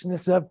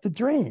consciousness of the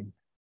dream.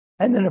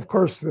 And then, of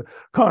course, the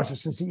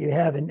consciousness that you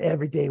have in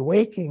everyday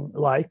waking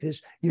life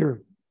is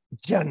your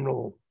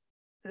general,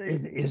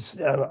 is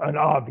an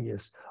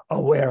obvious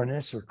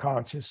awareness or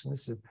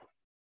consciousness of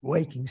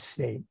waking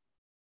state.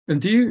 And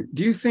do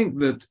you think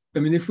that, I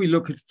mean, if we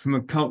look at it from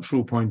a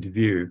cultural point of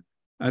view,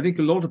 I think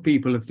a lot of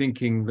people are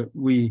thinking that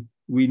we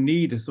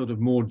need a sort of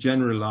more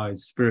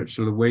generalized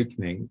spiritual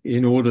awakening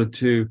in order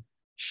to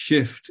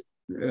shift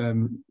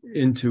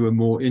into a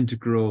more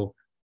integral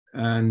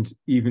and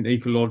even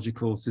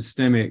ecological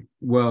systemic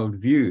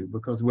worldview,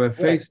 because we're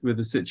faced with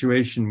a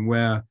situation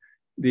where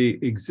the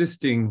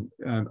existing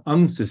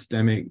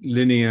unsystemic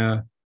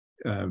linear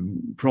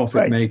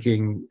profit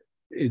making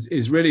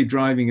is really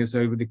driving us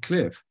over the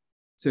cliff.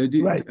 So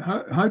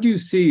how do you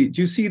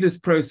see this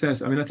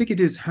process? I mean, I think it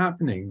is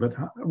happening, but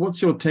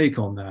what's your take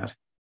on that?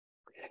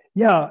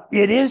 Yeah,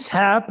 it is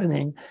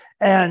happening.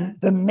 And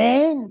the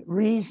main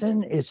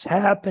reason it's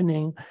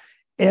happening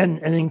in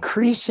an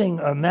increasing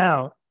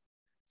amount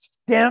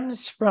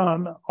stems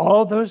from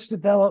all those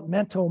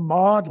developmental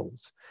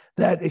models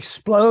that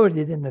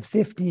exploded in the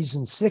 50s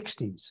and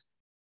 60s.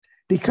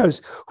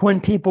 Because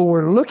when people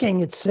were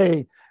looking at,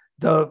 say,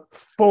 the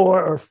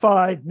 4 or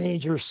 5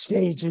 major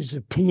stages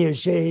of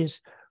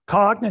Piaget's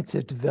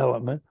cognitive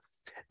development,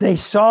 they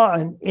saw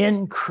an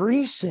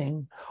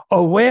increasing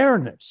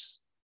awareness.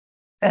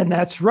 And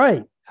that's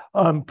right.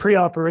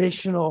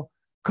 Pre-operational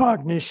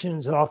cognition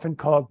is often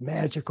called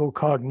magical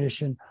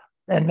cognition.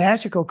 And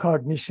magical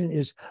cognition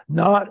is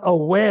not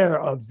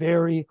aware of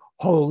very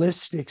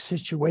holistic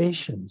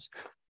situations.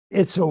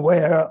 It's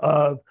aware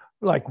of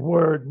like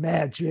word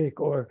magic,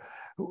 or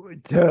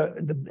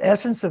the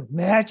essence of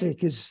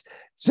magic is,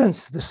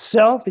 since the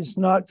self is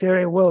not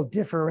very well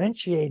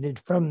differentiated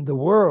from the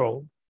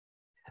world,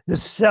 the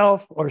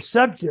self or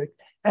subject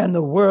and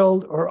the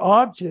world or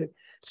object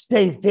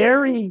stay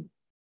very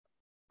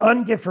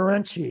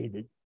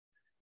undifferentiated,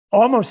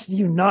 almost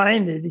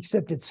united,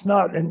 except it's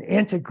not an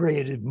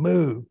integrated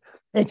move.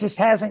 It just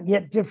hasn't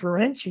yet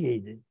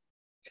differentiated.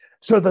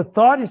 So the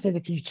thought is that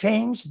if you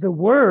change the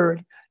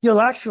word,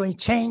 you'll actually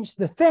change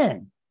the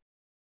thing.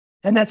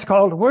 And that's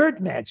called word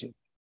magic.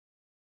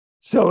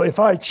 So if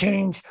I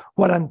change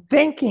what I'm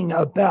thinking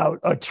about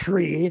a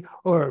tree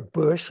or a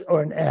bush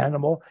or an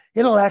animal,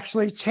 it'll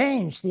actually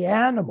change the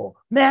animal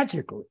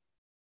magically.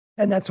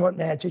 And that's what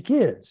magic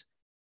is.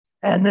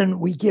 And then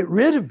we get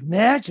rid of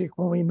magic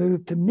when we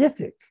move to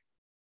mythic.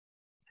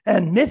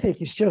 And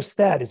mythic is just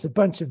that. It's a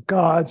bunch of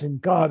gods and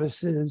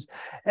goddesses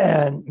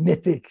and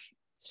mythic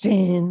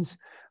scenes.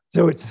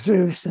 So it's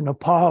Zeus and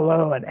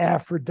Apollo and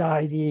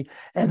Aphrodite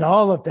and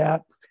all of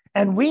that.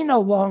 And we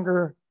no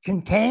longer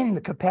contain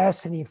the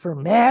capacity for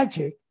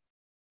magic,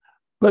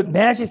 but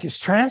magic is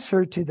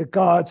transferred to the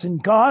gods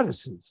and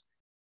goddesses.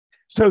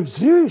 So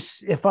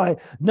Zeus, if I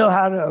know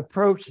how to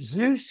approach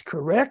Zeus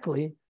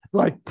correctly,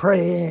 like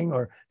praying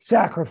or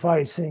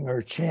sacrificing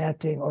or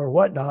chanting or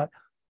whatnot,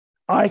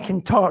 I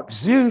can talk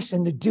Zeus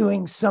into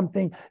doing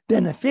something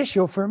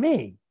beneficial for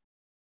me.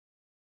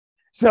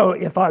 So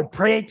if I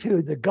pray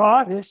to the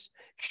goddess,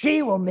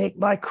 she will make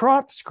my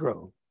crops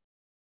grow.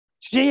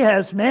 She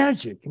has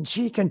magic and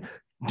she can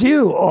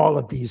do all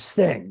of these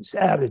things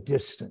at a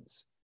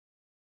distance.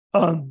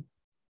 And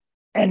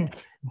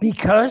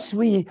because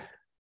we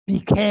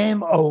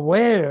became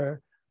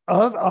aware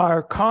of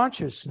our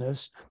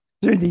consciousness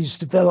through these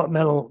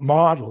developmental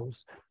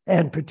models,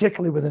 and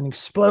particularly with an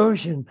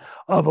explosion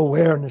of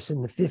awareness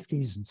in the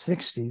 50s and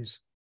 60s,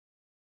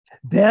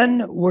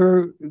 then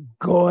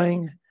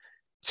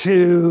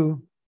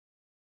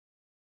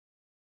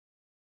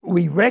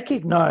we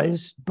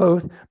recognize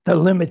both the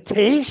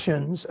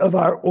limitations of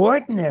our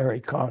ordinary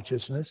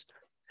consciousness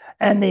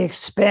and the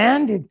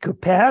expanded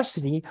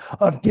capacity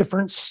of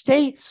different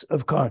states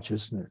of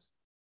consciousness.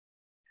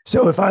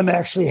 So if I'm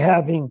actually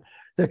having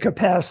the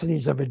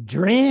capacities of a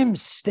dream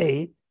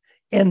state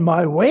in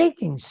my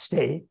waking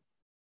state,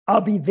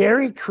 I'll be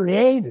very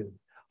creative.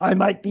 I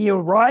might be a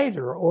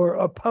writer or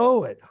a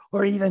poet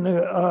or even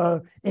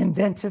an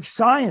inventive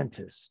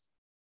scientist,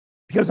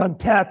 because I'm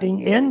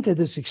tapping into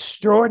this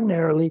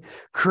extraordinarily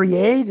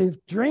creative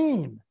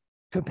dream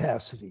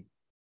capacity.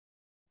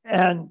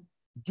 And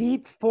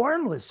deep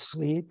formless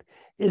sleep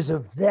is a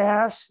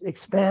vast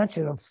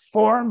expansion of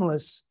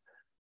formless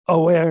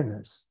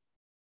awareness.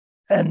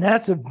 And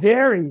that's a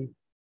very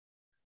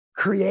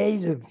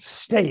creative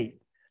state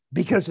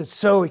because it's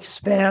so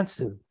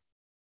expansive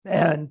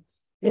and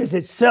is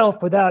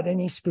itself without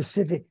any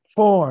specific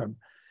form.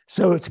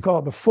 So it's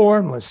called the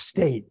formless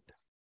state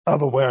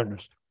of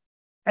awareness.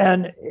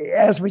 And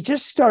as we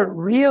just start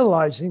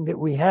realizing that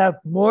we have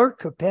more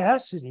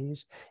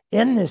capacities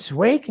in this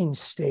waking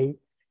state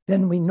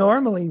than we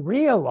normally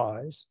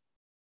realize,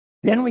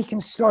 then we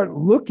can start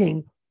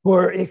looking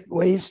for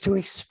ways to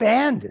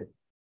expand it.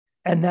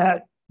 And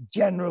that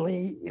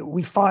generally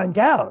we find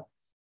out.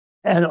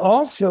 And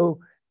also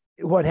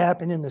what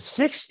happened in the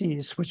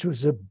 60s, which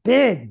was a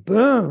big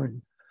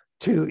boon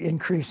to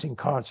increasing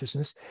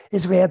consciousness,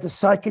 is we had the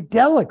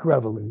psychedelic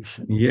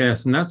revolution.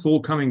 Yes, and that's all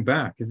coming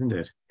back, isn't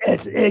it?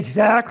 It's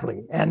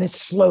exactly, and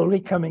it's slowly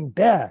coming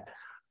back.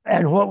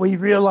 And what we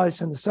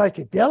realized in the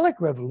psychedelic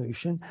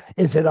revolution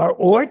is that our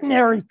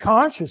ordinary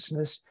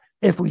consciousness,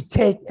 if we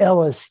take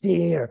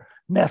LSD or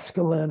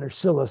mescaline or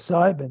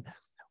psilocybin,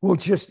 will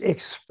just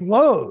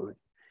explode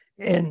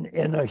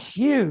in a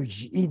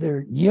huge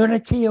either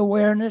unity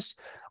awareness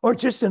or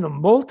just in a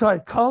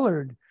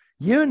multicolored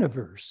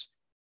universe.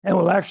 And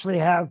we'll actually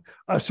have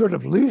a sort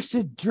of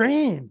lucid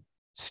dream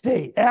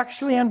state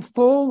actually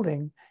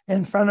unfolding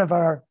in front of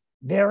our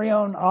very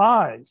own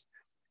eyes.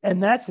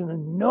 And that's an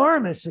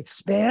enormous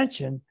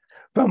expansion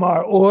from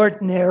our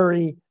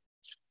ordinary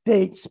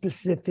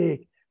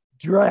state-specific,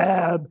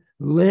 drab,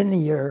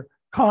 linear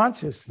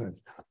consciousness.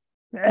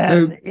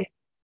 And it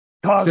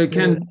caused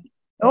an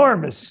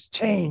enormous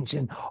change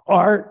in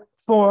art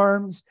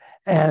forms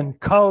and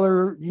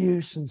color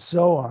use and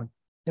so on.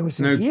 It was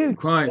a huge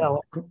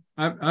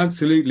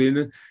absolutely.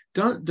 And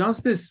does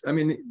this, I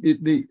mean,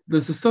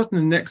 there's a certain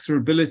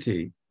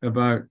inexorability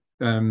about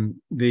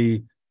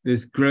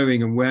this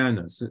growing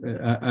awareness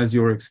as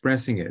you're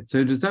expressing it.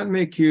 So does that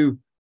make you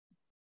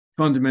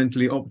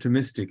fundamentally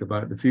optimistic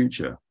about the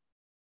future?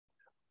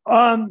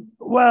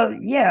 Well,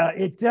 yeah,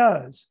 it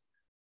does.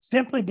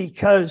 Simply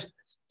because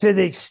to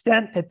the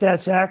extent that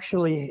that's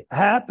actually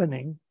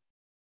happening,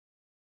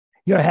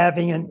 you're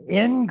having an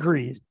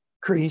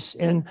increase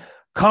in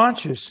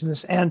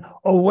consciousness and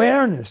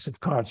awareness of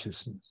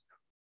consciousness.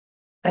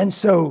 And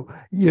so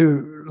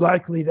you're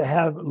likely to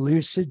have a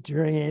lucid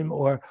dream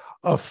or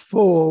a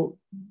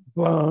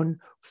full-blown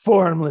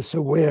formless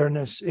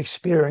awareness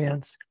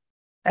experience.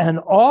 And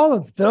all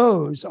of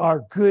those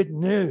are good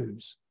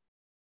news,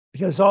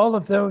 because all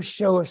of those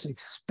show us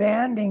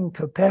expanding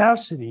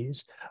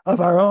capacities of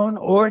our own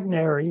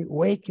ordinary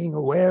waking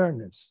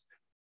awareness.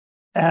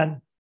 And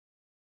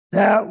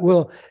that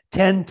will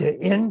tend to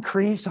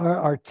increase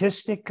our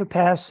artistic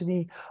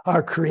capacity,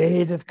 our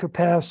creative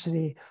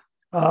capacity,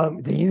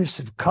 the use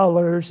of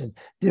colors and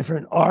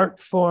different art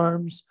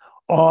forms,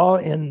 all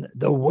in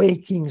the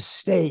waking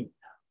state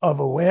of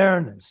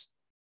awareness.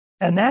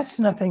 And that's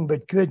nothing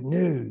but good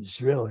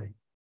news, really.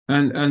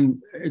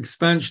 And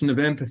expansion of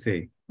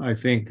empathy, I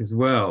think, as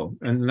well.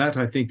 And that,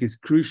 I think, is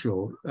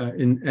crucial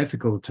in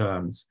ethical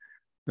terms,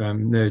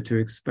 to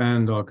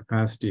expand our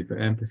capacity for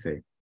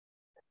empathy.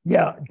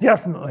 Yeah,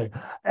 definitely.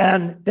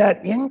 And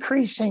that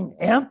increasing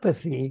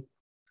empathy,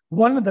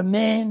 one of the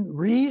main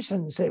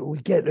reasons that we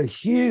get a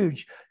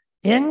huge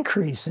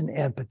increase in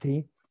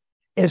empathy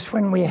is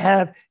when we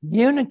have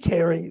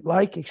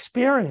unitary-like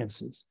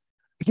experiences.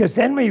 Because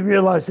then we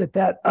realize that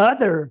that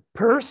other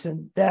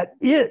person, that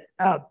it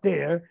out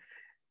there,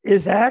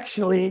 is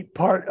actually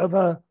part of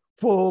a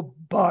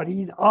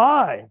full-bodied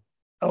I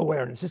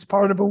awareness. It's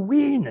part of a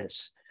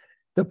we-ness.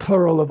 The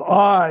plural of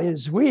I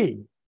is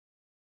we.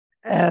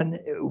 And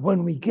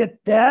when we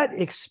get that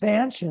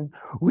expansion,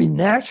 we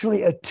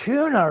naturally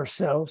attune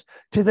ourselves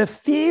to the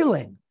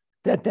feeling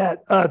that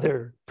that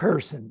other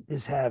person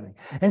is having.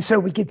 And so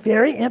we get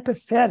very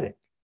empathetic.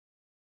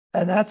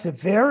 And that's a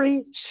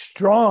very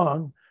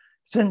strong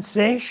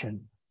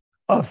sensation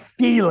of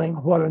feeling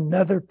what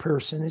another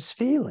person is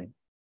feeling.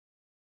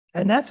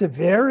 And that's a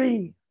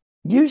very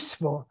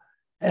useful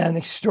and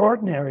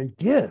extraordinary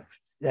gift,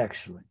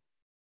 actually.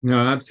 No,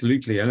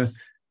 absolutely.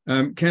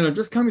 Ken, I'm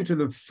just coming to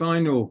the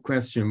final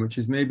question, which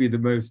is maybe the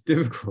most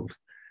difficult,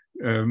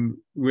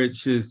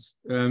 which is,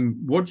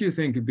 what do you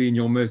think have been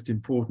your most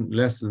important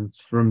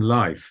lessons from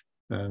life,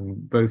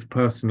 both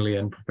personally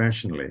and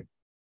professionally?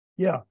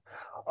 Yeah.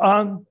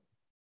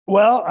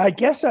 Well, I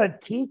guess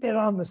I'd keep it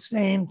on the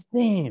same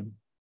theme.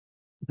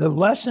 The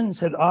lessons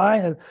that I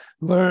have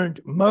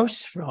learned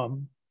most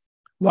from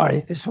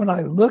life is when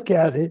I look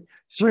at it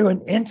through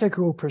an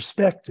integral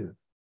perspective.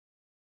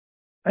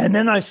 And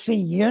then I see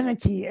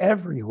unity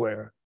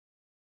everywhere.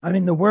 I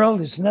mean, the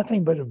world is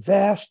nothing but a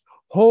vast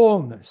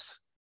wholeness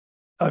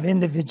of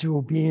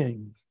individual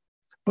beings.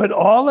 But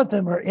all of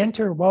them are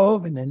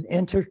interwoven and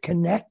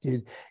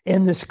interconnected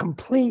in this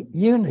complete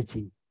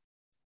unity.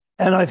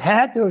 And I've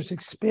had those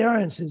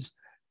experiences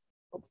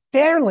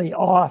fairly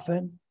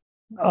often.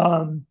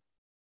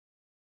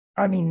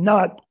 I mean,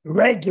 not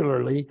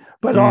regularly,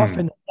 but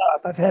often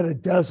enough. I've had a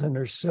dozen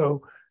or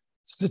so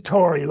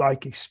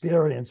Satori-like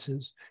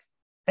experiences.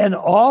 And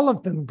all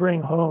of them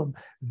bring home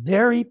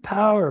very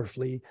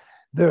powerfully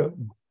the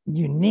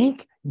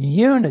unique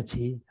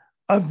unity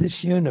of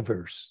this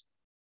universe.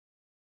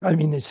 I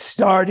mean, it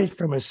started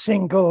from a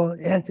single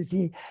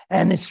entity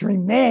and it's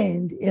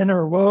remained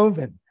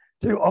interwoven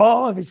through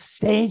all of its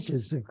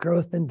stages of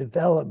growth and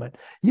development.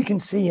 You can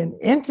see an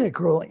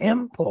integral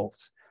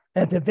impulse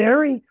at the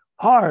very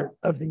heart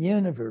of the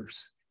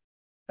universe.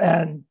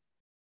 And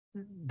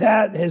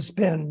that has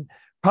been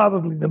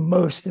probably the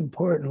most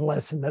important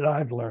lesson that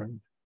I've learned.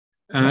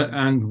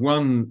 And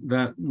one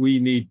that we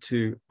need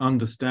to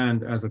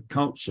understand as a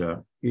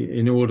culture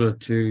in order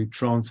to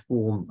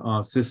transform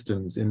our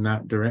systems in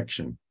that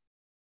direction.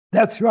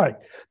 That's right.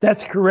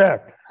 That's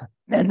correct.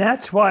 And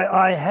that's why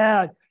I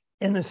had,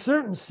 in a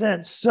certain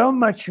sense, so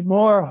much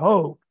more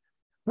hope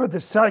for the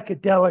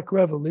psychedelic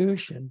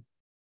revolution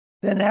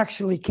than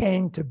actually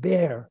came to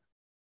bear.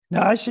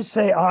 Now, I should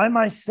say I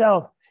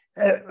myself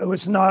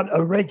was not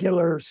a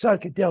regular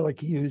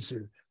psychedelic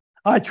user.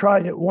 I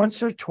tried it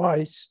once or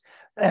twice,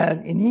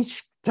 and in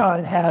each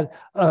time had,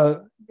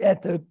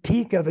 at the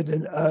peak of it,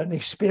 an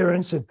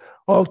experience of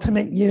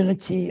ultimate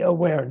unity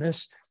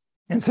awareness.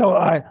 And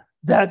so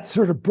that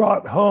sort of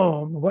brought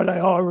home what I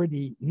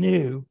already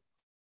knew.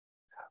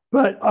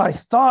 But I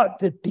thought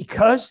that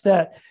because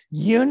that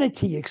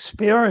unity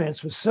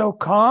experience was so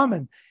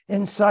common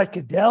in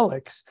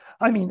psychedelics,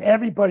 I mean,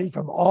 everybody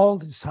from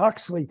Aldous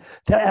Huxley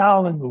to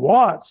Alan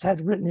Watts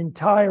had written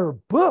entire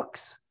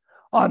books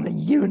on the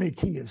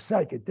unity of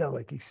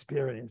psychedelic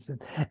experience.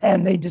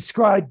 And they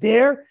described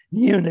their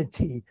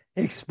unity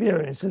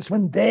experiences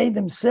when they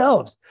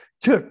themselves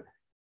took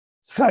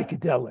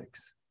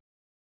psychedelics.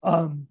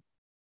 And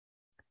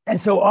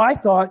so I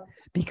thought,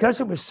 because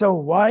it was so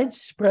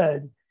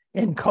widespread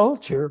in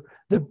culture,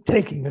 the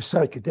taking of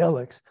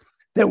psychedelics,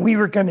 that we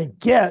were going to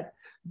get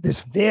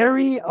this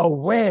very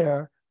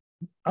aware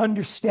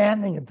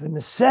understanding of the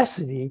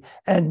necessity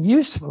and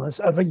usefulness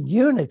of a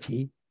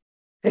unity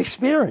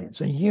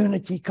experience, a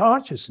unity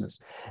consciousness.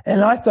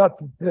 And I thought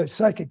the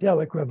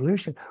psychedelic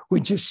revolution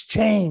would just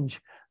change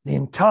the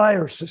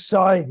entire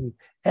society,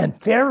 and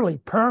fairly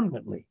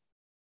permanently.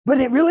 But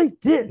it really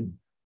didn't.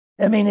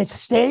 I mean, it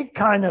stayed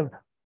kind of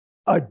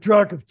a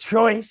drug of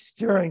choice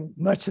during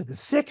much of the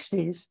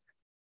 60s,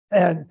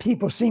 and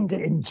people seemed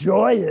to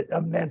enjoy it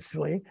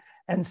immensely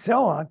and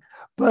so on.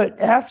 But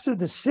after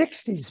the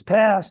 60s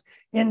passed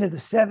into the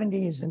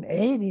 70s and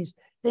 80s,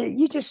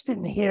 you just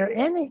didn't hear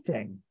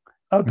anything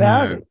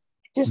about it.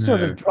 It just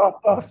sort of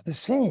dropped off the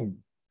scene.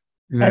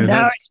 And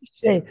now, as you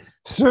say,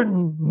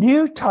 certain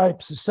new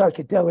types of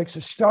psychedelics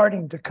are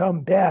starting to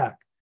come back.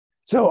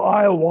 So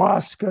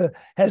ayahuasca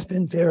has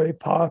been very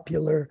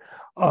popular,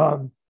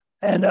 and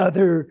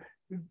other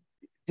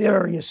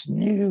various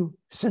new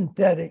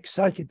synthetic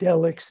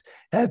psychedelics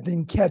have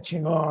been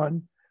catching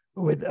on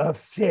with a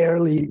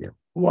fairly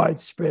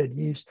widespread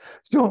use.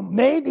 So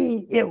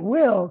maybe it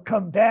will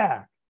come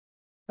back.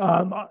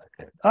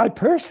 I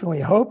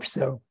personally hope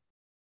so.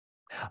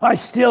 I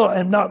still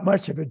am not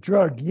much of a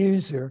drug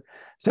user,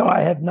 so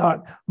I have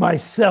not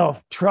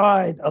myself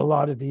tried a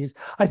lot of these.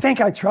 I think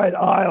I tried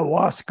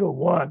ayahuasca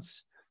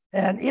once,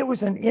 and it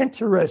was an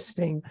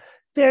interesting,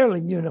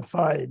 fairly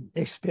unified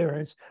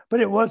experience,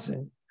 but it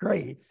wasn't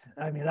great.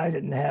 I mean, I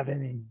didn't have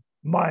any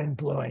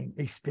mind-blowing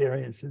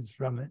experiences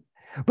from it,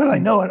 but I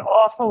know an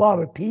awful lot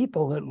of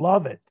people that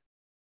love it.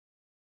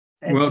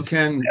 And well,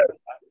 Ken,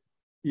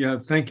 yeah,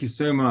 thank you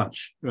so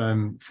much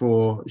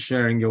for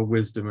sharing your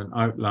wisdom and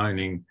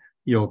outlining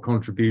your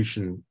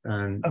contribution,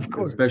 and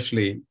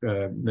especially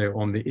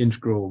on the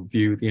integral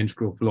view, the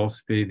integral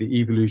philosophy, the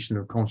evolution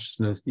of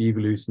consciousness, the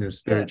evolution of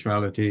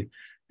spirituality.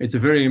 Yeah. It's a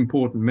very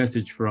important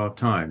message for our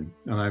time,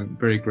 and I'm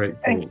very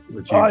grateful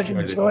that I've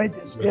enjoyed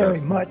this very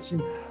much,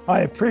 and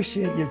I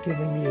appreciate you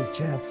giving me a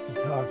chance to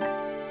talk.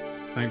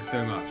 Thanks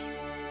so much.